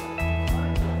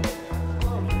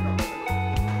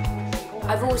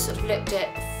 I've always sort of looked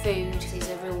at food as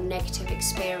a real negative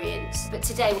experience, but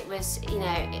today it was, you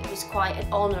know, it was quite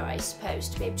an honour, I suppose,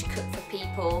 to be able to cook for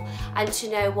people and to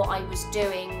know what I was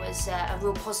doing was a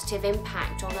real positive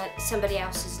impact on somebody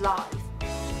else's life.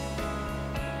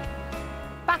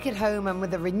 Back at home and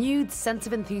with a renewed sense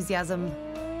of enthusiasm.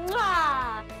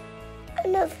 I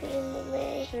love you,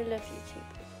 Mummy. I love you too.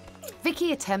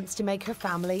 Vicky attempts to make her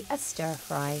family a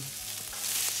stir-fry.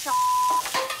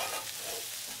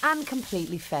 And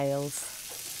completely fails.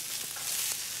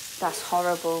 That's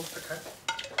horrible. Okay.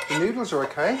 The noodles are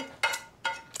okay.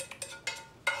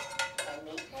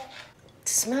 It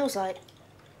smells like...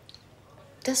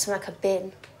 It does smell like a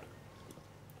bin.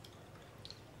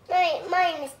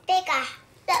 Mine is bigger.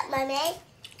 Look, Mummy.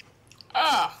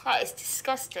 Oh, that is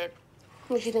disgusting.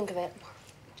 What do you think of it?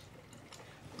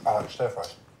 I like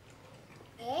stir-fries.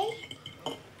 Really?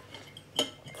 Can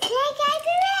I go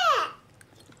to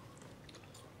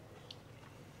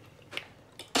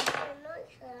it? I'm not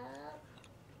sure.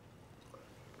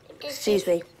 Excuse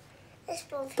me. This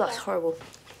one That's horrible.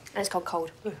 And it's gone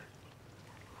cold.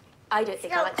 I don't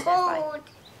think I like stir-fry.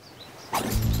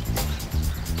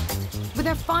 With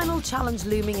their final challenge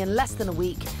looming in less than a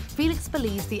week, Felix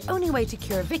believes the only way to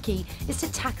cure Vicky is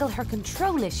to tackle her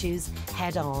control issues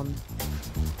head-on.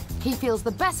 He feels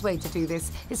the best way to do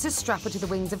this is to strap her to the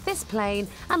wings of this plane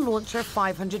and launch her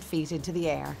 500 feet into the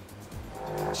air.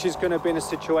 She's going to be in a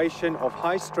situation of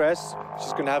high stress,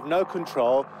 she's going to have no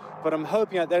control, but I'm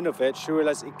hoping at the end of it she'll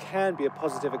realise it can be a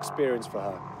positive experience for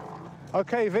her.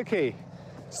 OK, Vicky,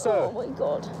 so... Oh, my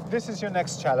God. This is your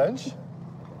next challenge,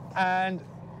 and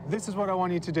this is what I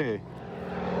want you to do.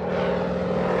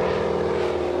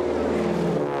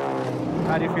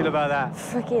 How do you feel about that?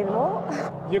 Freaking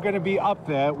what? You're going to be up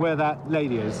there where that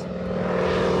lady is.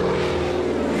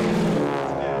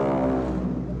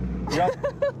 You up?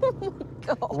 Oh, my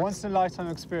God. Once in a lifetime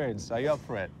experience. Are you up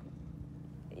for it?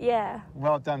 Yeah.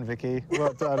 Well done, Vicky.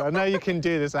 Well done. I know you can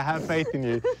do this. I have faith in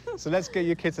you. So let's get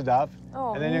you kitted up,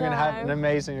 and then you're going to have an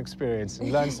amazing experience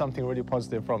and learn something really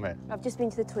positive from it. I've just been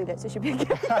to the toilet, so it should be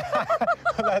good.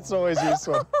 That's always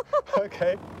useful.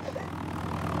 OK.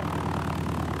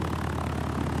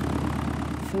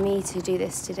 For me to do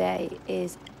this today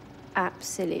is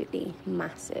absolutely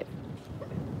massive.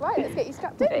 Right, let's get you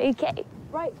strapped in. OK.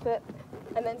 Right foot,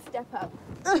 and then step up.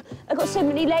 I've got so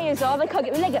many layers on, I can't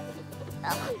get my leg up.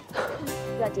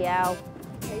 Bloody hell.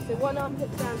 Okay, so one arm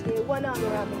hooks down here, one arm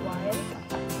around the wires.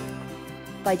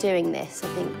 By doing this, I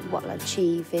think what I'll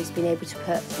achieve is being able to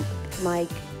put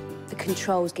the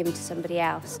controls given to somebody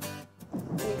else.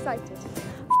 Are you excited?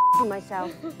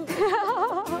 Myself.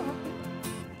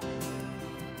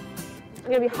 I'm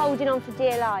going to be holding on for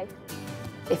dear life.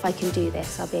 If I can do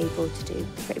this, I'll be able to do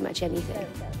pretty much anything.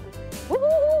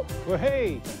 Well,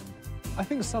 hey, I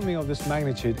think something of this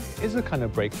magnitude is a kind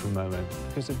of breakthrough moment,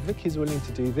 because if Vicky's willing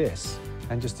to do this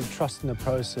and just to trust in the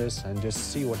process and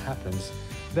just see what happens,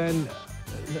 then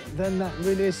that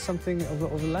really is something of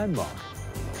a landmark.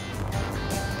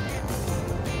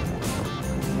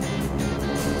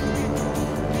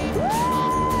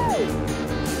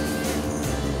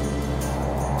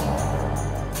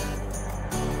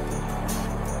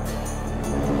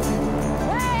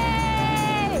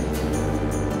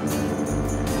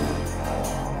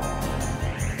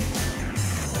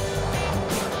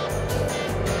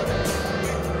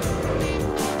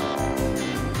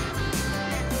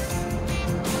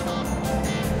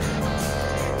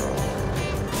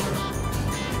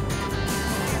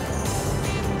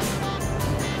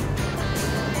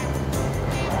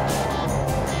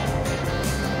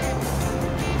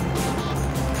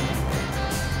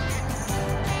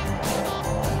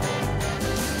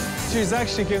 is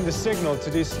actually giving the signal to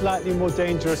do slightly more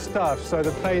dangerous stuff. So the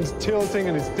plane's tilting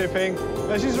and it's dipping,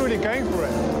 and she's really going for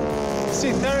it.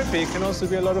 See, therapy can also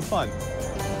be a lot of fun.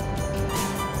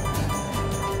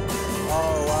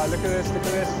 Oh, wow, look at this, look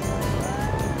at this.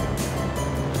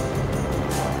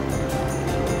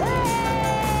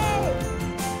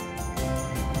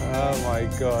 Oh, my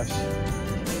gosh.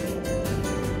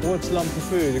 What's lumpy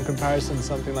food in comparison to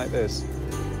something like this?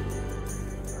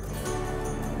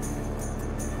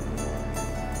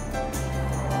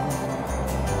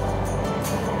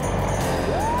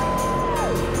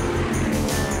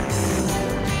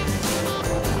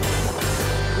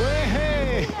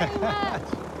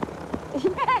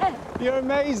 You're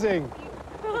amazing.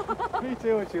 Me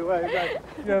too, what you wear.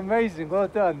 You're amazing. Well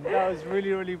done. That was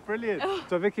really, really brilliant.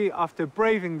 So, Vicky, after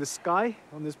braving the sky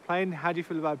on this plane, how do you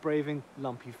feel about braving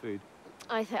lumpy food?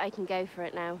 I think I can go for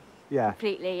it now. Yeah.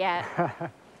 Completely, yeah.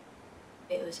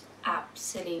 It was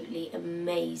absolutely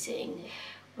amazing.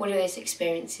 One of those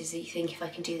experiences that you think, if I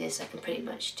can do this, I can pretty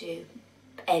much do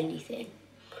anything.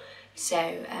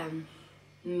 So,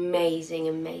 amazing,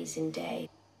 amazing day.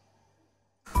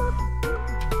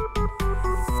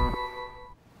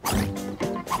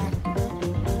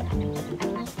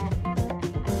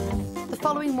 The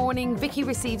following morning, Vicky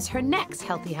receives her next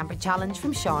Healthy Hamper challenge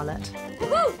from Charlotte.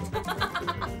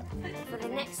 For the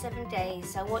next 7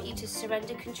 days, I want you to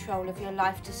surrender control of your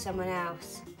life to someone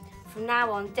else. From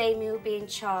now on, Damien will be in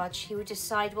charge. He will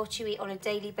decide what you eat on a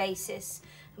daily basis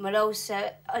and will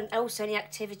also any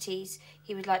activities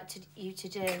he would like you to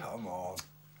do. Come on.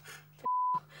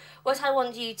 What I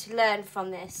want you to learn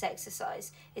from this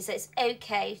exercise is that it's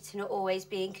okay to not always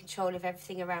be in control of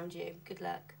everything around you. Good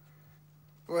luck.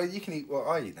 Well, you can eat what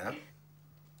I eat now.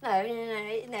 No,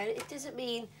 it doesn't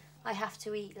mean I have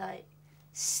to eat, like,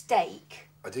 steak.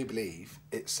 I do believe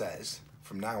it says,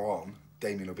 from now on,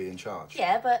 Damien will be in charge.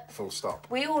 Yeah, but... Full stop.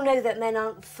 We all know that men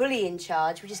aren't fully in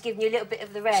charge. We're just giving you a little bit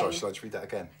of the rein. Sorry, shall I just read that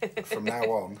again? From now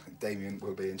on, Damien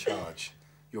will be in charge.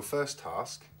 Your first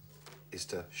task is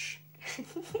to shh.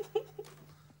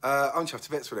 I'm chuffed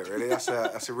to bits with it, really. That's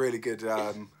a really good...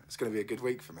 it's going to be a good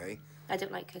week for me. I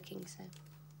don't like cooking, so...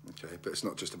 OK, but it's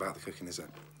not just about the cooking, is it?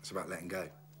 It's about letting go.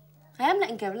 I am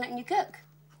letting go and letting you cook.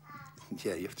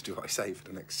 Yeah, you have to do what I say for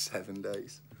the next 7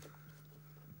 days.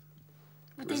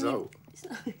 What Result.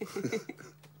 Can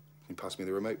you pass me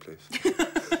the remote, please?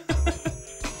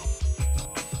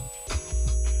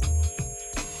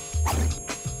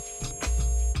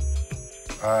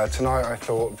 Tonight I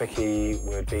thought Vicky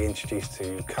would be introduced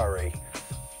to curry.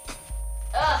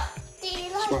 Ugh, do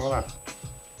you like Smell that?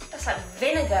 That's like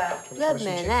vinegar. Love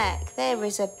me neck. There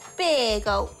is a big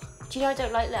old... Do you know I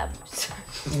don't like lumps?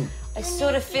 I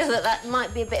sort of feel that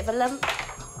might be a bit of a lump.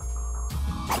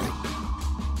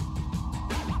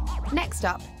 Next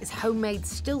up is homemade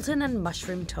Stilton and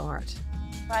mushroom tart.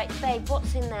 Right, babe,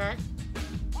 what's in there?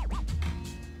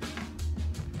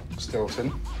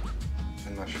 Stilton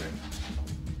and mushroom.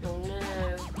 Oh,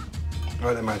 no.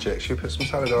 Right then, Magic, should we put some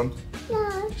salad on?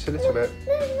 No. Just a little bit.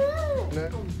 No.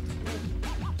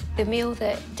 The meal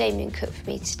that Damien cooked for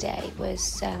me today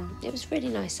was, it was really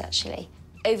nice, actually.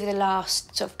 Over the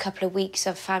last sort of couple of weeks,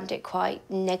 I've found it quite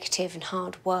negative and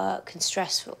hard work and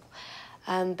stressful.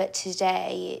 But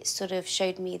today, it sort of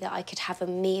showed me that I could have a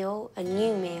meal, a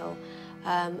new meal,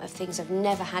 of things I've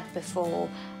never had before,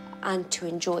 and to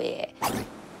enjoy it.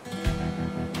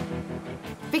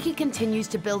 Vicky continues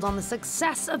to build on the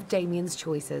success of Damien's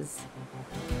choices.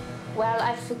 Well,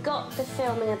 I forgot the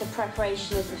filming of the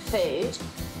preparation of the food,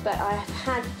 but I've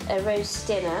had a roast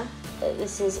dinner.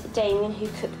 This is Damien who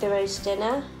cooked the roast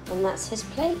dinner, and that's his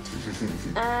plate.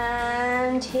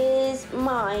 And here's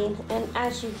mine, and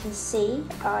as you can see,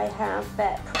 I have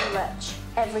pretty much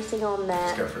everything on there.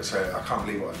 Let's go for it. So I can't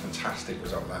believe what a fantastic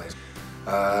result that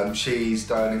is. She's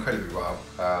done incredibly well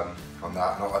on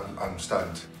that, and I'm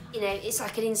stunned. You know, it's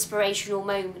like an inspirational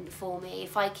moment for me.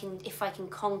 If I can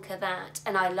conquer that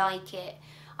and I like it,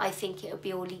 I think it'll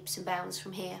be all leaps and bounds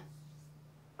from here.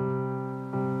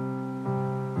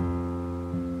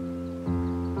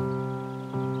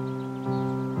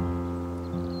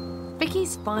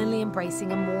 Vicky's finally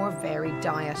embracing a more varied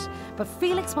diet, but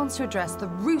Felix wants to address the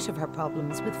root of her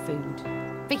problems with food.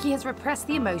 Vicky has repressed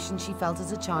the emotions she felt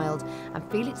as a child, and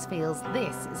Felix feels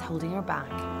this is holding her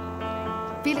back.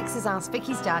 Felix has asked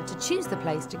Vicky's dad to choose the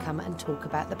place to come and talk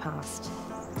about the past.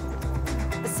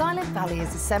 The Silent Valley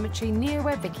is a cemetery near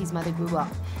where Vicky's mother grew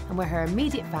up and where her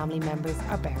immediate family members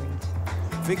are buried.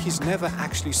 Vicky's never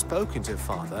actually spoken to her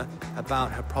father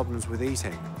about her problems with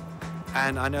eating.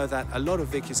 And I know that a lot of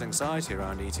Vicky's anxiety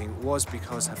around eating was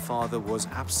because her father was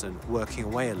absent, working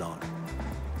away a lot.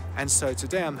 And so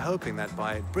today I'm hoping that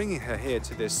by bringing her here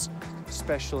to this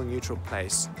special neutral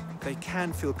place, they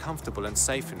can feel comfortable and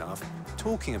safe enough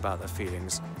talking about their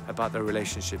feelings, about their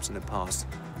relationships in the past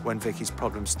when Vicky's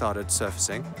problems started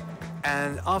surfacing.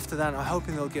 And after that, I'm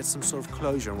hoping they'll get some sort of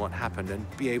closure on what happened and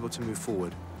be able to move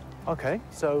forward. Okay,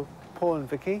 so Paul and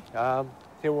Vicky,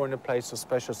 here we're in a place of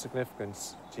special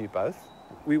significance to you both.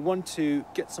 We want to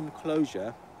get some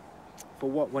closure for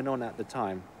what went on at the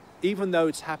time. Even though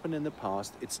it's happened in the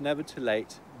past, it's never too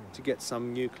late to get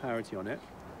some new clarity on it.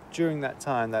 During that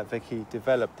time that Vicky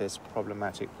developed this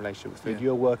problematic relationship with food,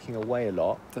 you're working away a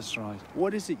lot. That's right.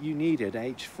 What is it you needed at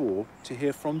age 4 to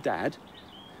hear from Dad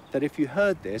that if you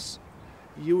heard this,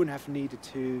 you wouldn't have needed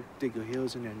to dig your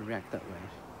heels in and react that way?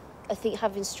 I think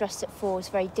having stress at 4 is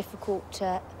very difficult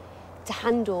to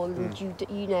handle, and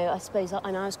you know, I suppose,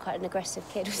 and I was quite an aggressive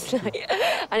kid, wasn't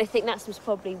I? And I think that's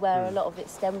probably where a lot of it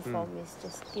stemmed from, is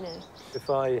just, you know. If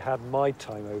I had my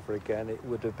time over again, it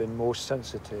would have been more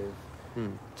sensitive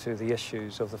to the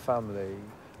issues of the family.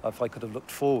 If I could have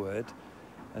looked forward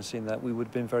and seen that, we would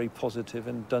have been very positive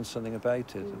and done something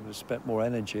about it, and spent more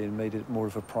energy and made it more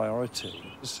of a priority.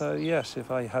 So yes,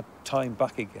 if I had time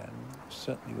back again,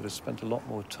 certainly would have spent a lot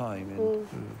more time in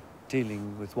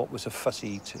dealing with what was a fuss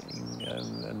eating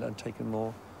and taken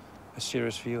more a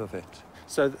serious view of it.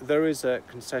 So there is a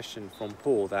concession from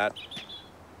Paul that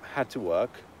had to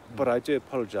work, but I do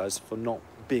apologise for not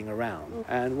being around.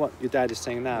 And what your dad is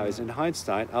saying now is, in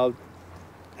hindsight, I'll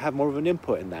have more of an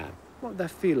input in that. What would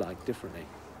that feel like differently?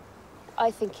 I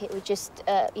think it would just,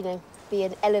 you know, be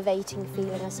an elevating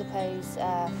feeling, I suppose.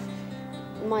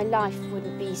 My life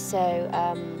wouldn't be so...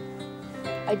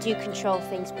 I do control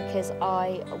things because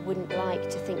I wouldn't like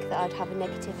to think that I'd have a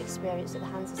negative experience at the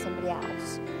hands of somebody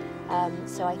else.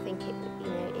 So I think it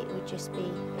would just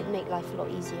be, it'd make life a lot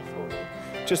easier for me.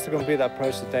 Just to complete that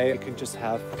process today, you can just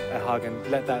have a hug and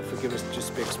let that forgiveness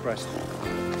just be expressed.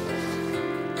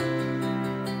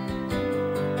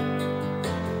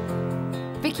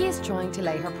 Vicky is trying to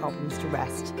lay her problems to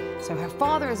rest, so her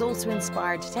father is also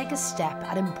inspired to take a step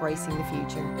at embracing the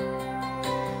future.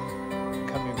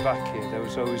 Coming back here, there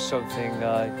was always something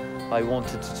I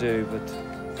wanted to do, but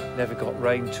never got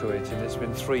round to it. And it's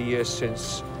been 3 years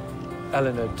since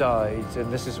Eleanor died,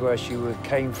 and this is where she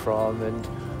came from, and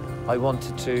I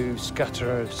wanted to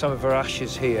scatter some of her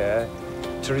ashes here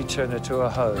to return her to her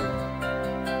home.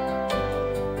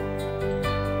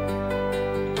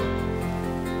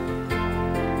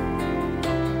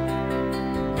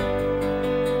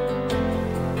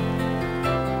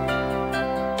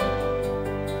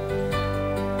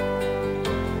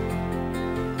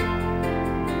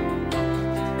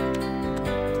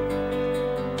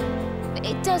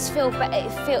 It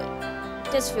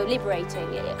does feel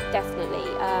liberating. It definitely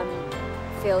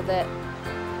feel that,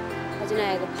 I don't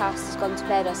know, the past has gone to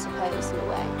bed, I suppose, in a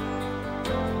way.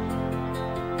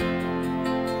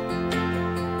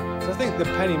 So I think the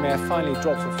penny may have finally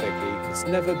dropped for Vicky. It's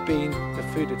never been the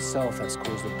food itself that's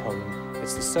caused the problem.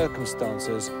 It's the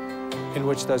circumstances in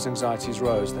which those anxieties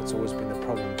rose that's always been the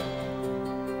problem.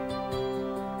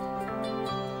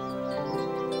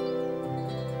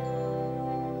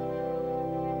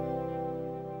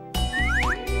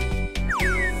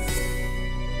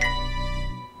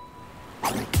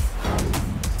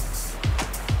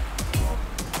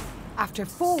 After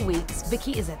 4 weeks,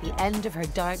 Vicky is at the end of her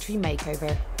dietary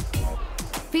makeover.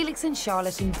 Felix and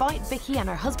Charlotte invite Vicky and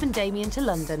her husband Damien to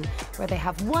London, where they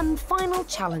have one final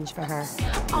challenge for her.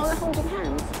 Oh, they're holding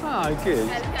hands. Oh, good.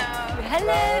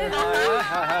 Hello.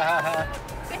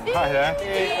 Hi there.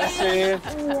 Let's see you.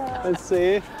 Let's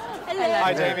see you. Hello.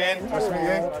 Hi, Damien. Nice to meet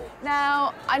you.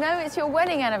 Now, I know it's your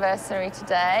wedding anniversary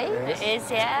today. It is,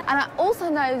 yeah. And I also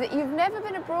know that you've never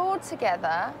been abroad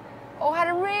together or had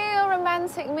a real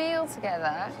romantic meal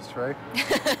together. This is true.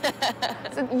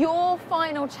 So your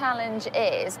final challenge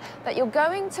is that you're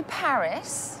going to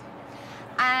Paris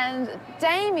and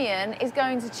Damien is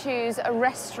going to choose a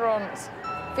restaurant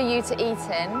for you to eat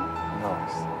in.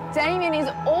 Nice. Damien is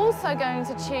also going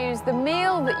to choose the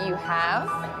meal that you have.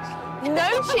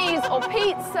 No cheese or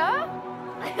pizza.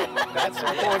 That's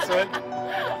important.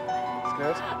 That's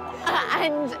good.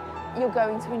 And you're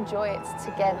going to enjoy it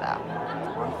together.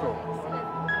 Wonderful.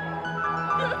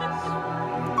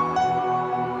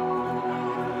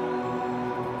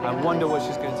 I wonder what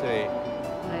she's going to eat.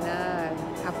 I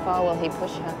know. How far will he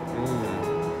push her?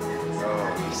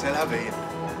 Oh, c'est la vie.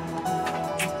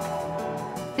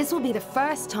 This will be the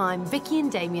first time Vicky and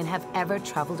Damien have ever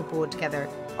travelled abroad together,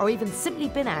 or even simply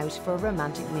been out for a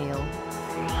romantic meal.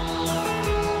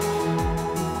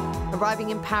 Arriving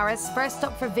in Paris, first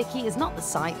stop for Vicky is not the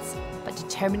sights, but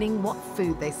determining what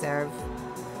food they serve.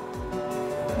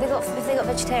 Have they got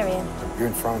vegetarian? You're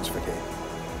in France, Vicky.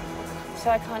 So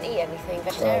I can't eat anything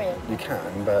vegetarian? Well, you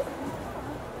can, but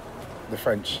the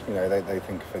French, you know, they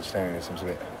think vegetarianism is a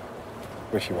bit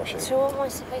wishy-washy. So what am I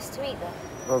supposed to eat then?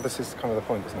 Well, this is kind of the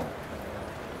point, isn't it?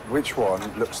 Which one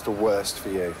looks the worst for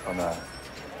you on there?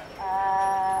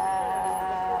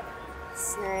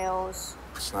 Snails.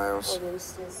 Snails? Or the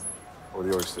oysters. Or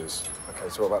the oysters. OK,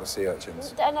 so what about the sea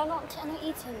urchins? I'm not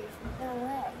eating. No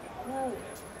way. No.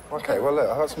 OK, well, look,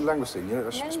 I've had some langoustine. You know,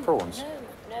 it's prawns.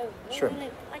 No. Shrimp. No.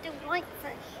 I don't like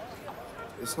fish.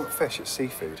 It's not fish, it's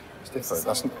seafood. It's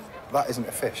different. That isn't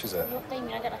a fish, is it? Not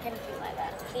Damien, I don't like anything like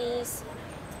that. Please.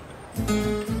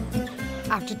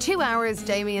 After 2 hours,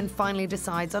 Damien finally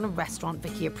decides on a restaurant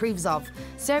Vicky approves of,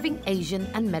 serving Asian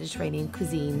and Mediterranean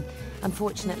cuisine.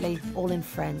 Unfortunately, all in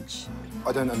French.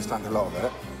 I don't understand a lot of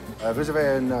it.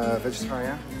 Vegetarian,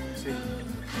 vegetarian. See?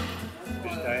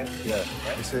 Vegetarian? Yeah.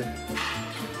 You see?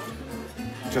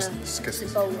 Just It's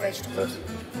a bowl of vegetables.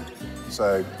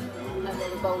 So, I've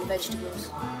got a bowl of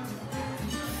vegetables.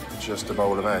 just a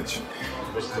bowl of veg.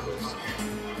 Vegetables.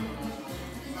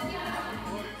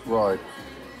 Right.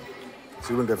 So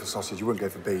you wouldn't go for sausage, you wouldn't go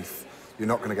for beef, you're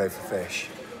not going to go for fish.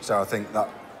 So I think that,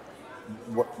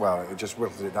 well, it just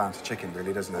whittles it down to chicken,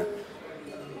 really, doesn't it?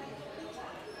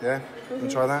 Yeah? You want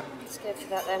to try that? Let's go for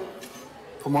that then.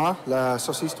 Pour moi, la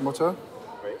saucisse de moteur.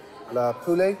 Oui. La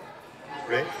poulet.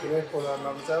 Oui. Poulet pour la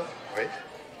mademoiselle. Oui.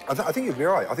 I think you'll be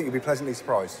all right. I think you'll be pleasantly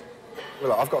surprised. Well,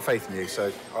 look, I've got faith in you,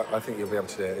 so I think you'll be able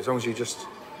to do it. As long as you just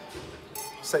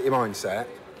set your mindset.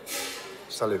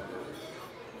 Salut.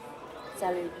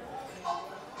 Salut.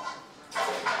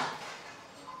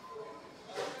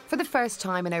 For the first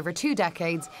time in over 2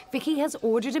 decades, Vicky has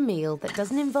ordered a meal that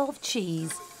doesn't involve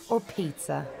cheese or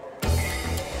pizza.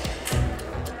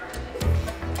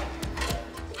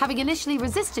 Having initially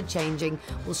resisted changing,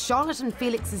 will Charlotte and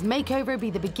Felix's makeover be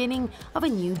the beginning of a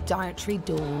new dietary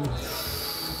dawn?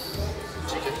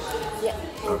 Yeah.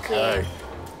 Okay.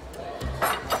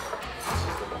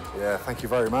 Yeah, thank you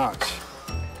very much.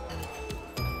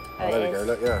 Oh, there we go,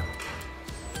 look, yeah.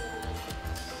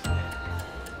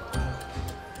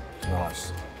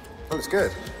 Nice. Well, it's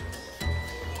good.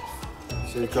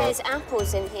 So you've got, There's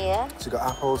apples in here. so you've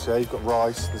got apples, yeah, you've got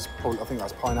rice, there's probably, I think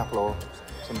that's pineapple or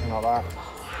something like that.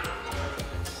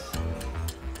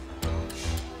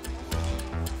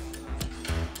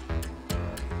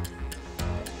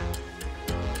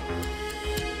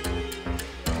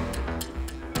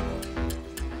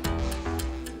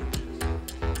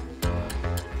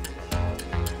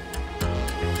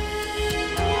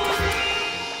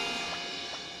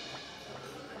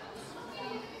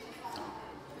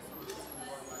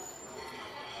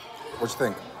 What do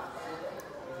you think?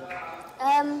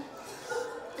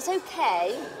 It's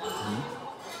okay.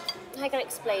 How can I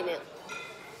explain it?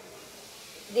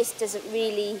 This doesn't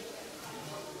really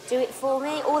do it for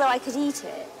me, although I could eat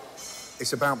it.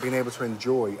 It's about being able to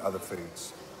enjoy other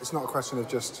foods. It's not a question of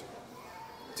just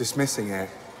dismissing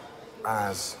it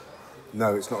as,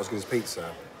 no, it's not as good as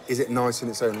pizza. Is it nice in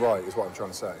its own right, is what I'm trying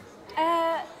to say.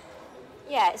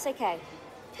 Yeah, it's okay.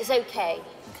 It's okay.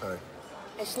 Okay.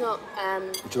 It's not,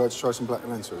 Would you like to try some black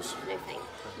lentils? no thanks.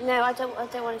 No, I don't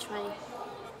want to try any.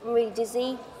 I'm really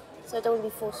dizzy, so I don't want to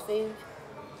be forced food.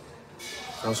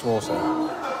 Have some more, sir. I'm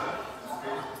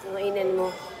not eating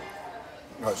anymore.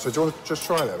 Right, so do you want to just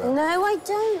try it a bit? No, I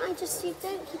don't. You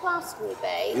don't keep asking me,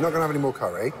 babe. You're not going to have any more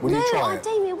curry. Will you try it?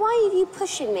 Damien, why are you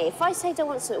pushing me? If I say I don't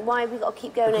want something, why have we got to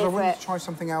keep going Because I over wanted it? to try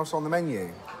something else on the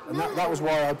menu. And that was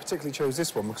why I particularly chose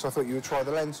this one, because I thought you would try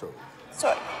the lentil.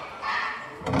 Sorry.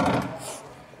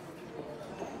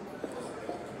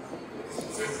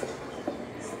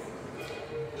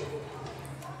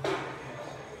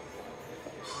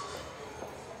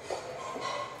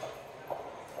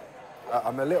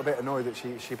 I'm a little bit annoyed that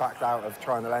she backed out of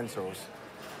trying the lentils.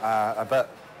 But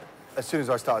as soon as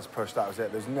I started to push, that was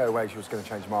it. There's no way she was going to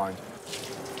change her mind.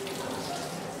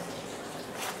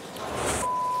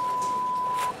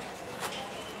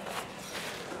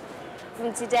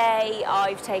 From today,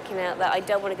 I've taken out that I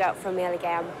don't want to go out for a meal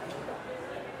again.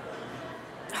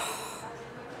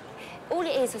 All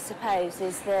it is, I suppose,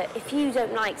 is that if you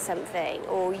don't like something,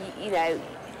 or, you know,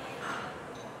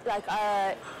 like,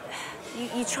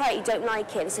 you try it, you don't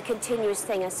like it, it's a continuous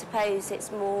thing, I suppose it's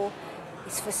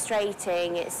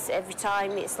frustrating, every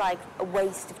time, it's like a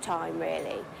waste of time,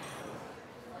 really.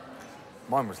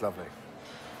 Mine was lovely.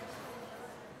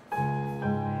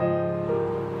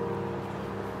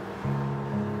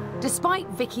 Despite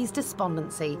Vicky's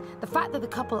despondency, the fact that the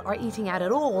couple are eating out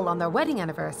at all on their wedding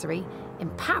anniversary in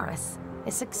Paris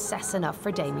is success enough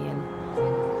for Damien.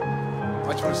 I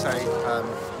I just want to say,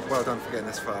 well done for getting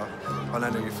this far. I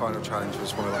know your final challenge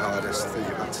was one of the hardest that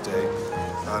you've had to do,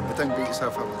 but don't beat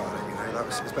yourself up about it, you know, that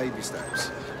was it's baby steps.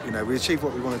 You know, we achieved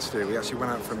what we wanted to do. We actually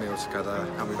went out for a meal together,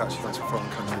 and we've actually gone to a foreign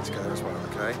country together as well,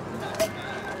 OK?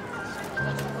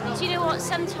 Do you know what?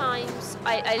 Sometimes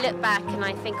I look back and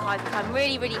I think I've come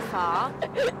really, really far.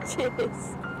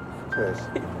 Cheers. Cheers.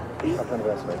 Happy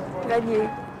anniversary. Thank you.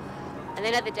 And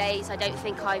then other days I don't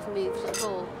think I've moved at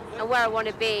all. And where I want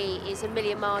to be is a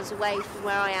million miles away from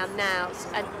where I am now.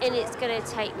 And it's going to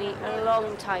take me a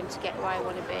long time to get where I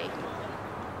want to be.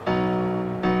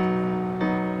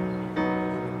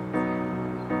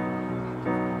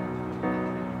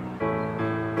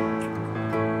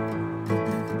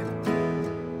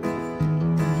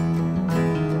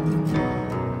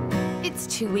 It's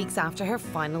 2 weeks after her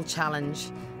final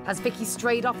challenge. Has Vicky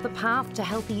strayed off the path to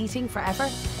healthy eating forever?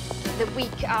 The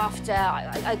week after,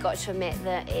 I got to admit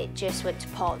that it just went to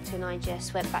pot and I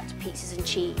just went back to pizzas and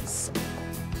cheese.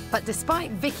 But despite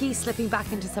Vicky slipping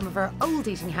back into some of her old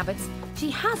eating habits,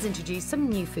 she has introduced some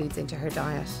new foods into her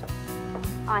diet.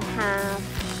 I have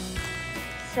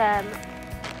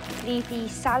some leafy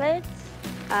salads,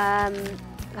 I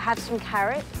have some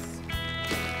carrots,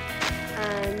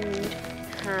 and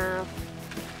have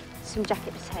some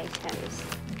jacket potatoes.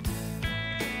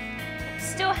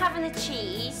 Still having the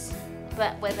cheese,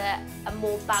 but with a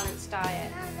more balanced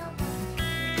diet.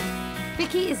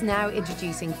 Vicky is now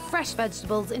introducing fresh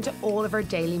vegetables into all of her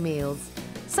daily meals,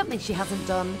 something she hasn't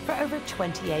done for over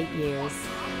 28 years.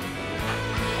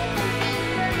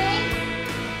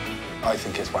 I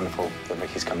think it's wonderful that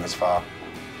Vicky's come this far.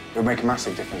 It'll make a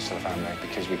massive difference to the family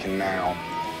because we can now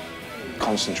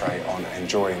concentrate on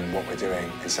enjoying what we're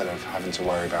doing instead of having to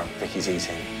worry about Vicky's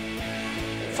eating.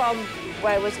 From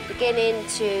where I was at the beginning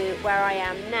to where I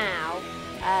am now,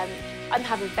 I'm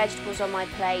having vegetables on my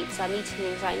plates, I'm eating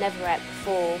things I never ate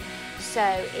before, so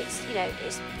it's, you know,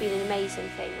 it's been an amazing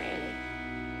thing, really.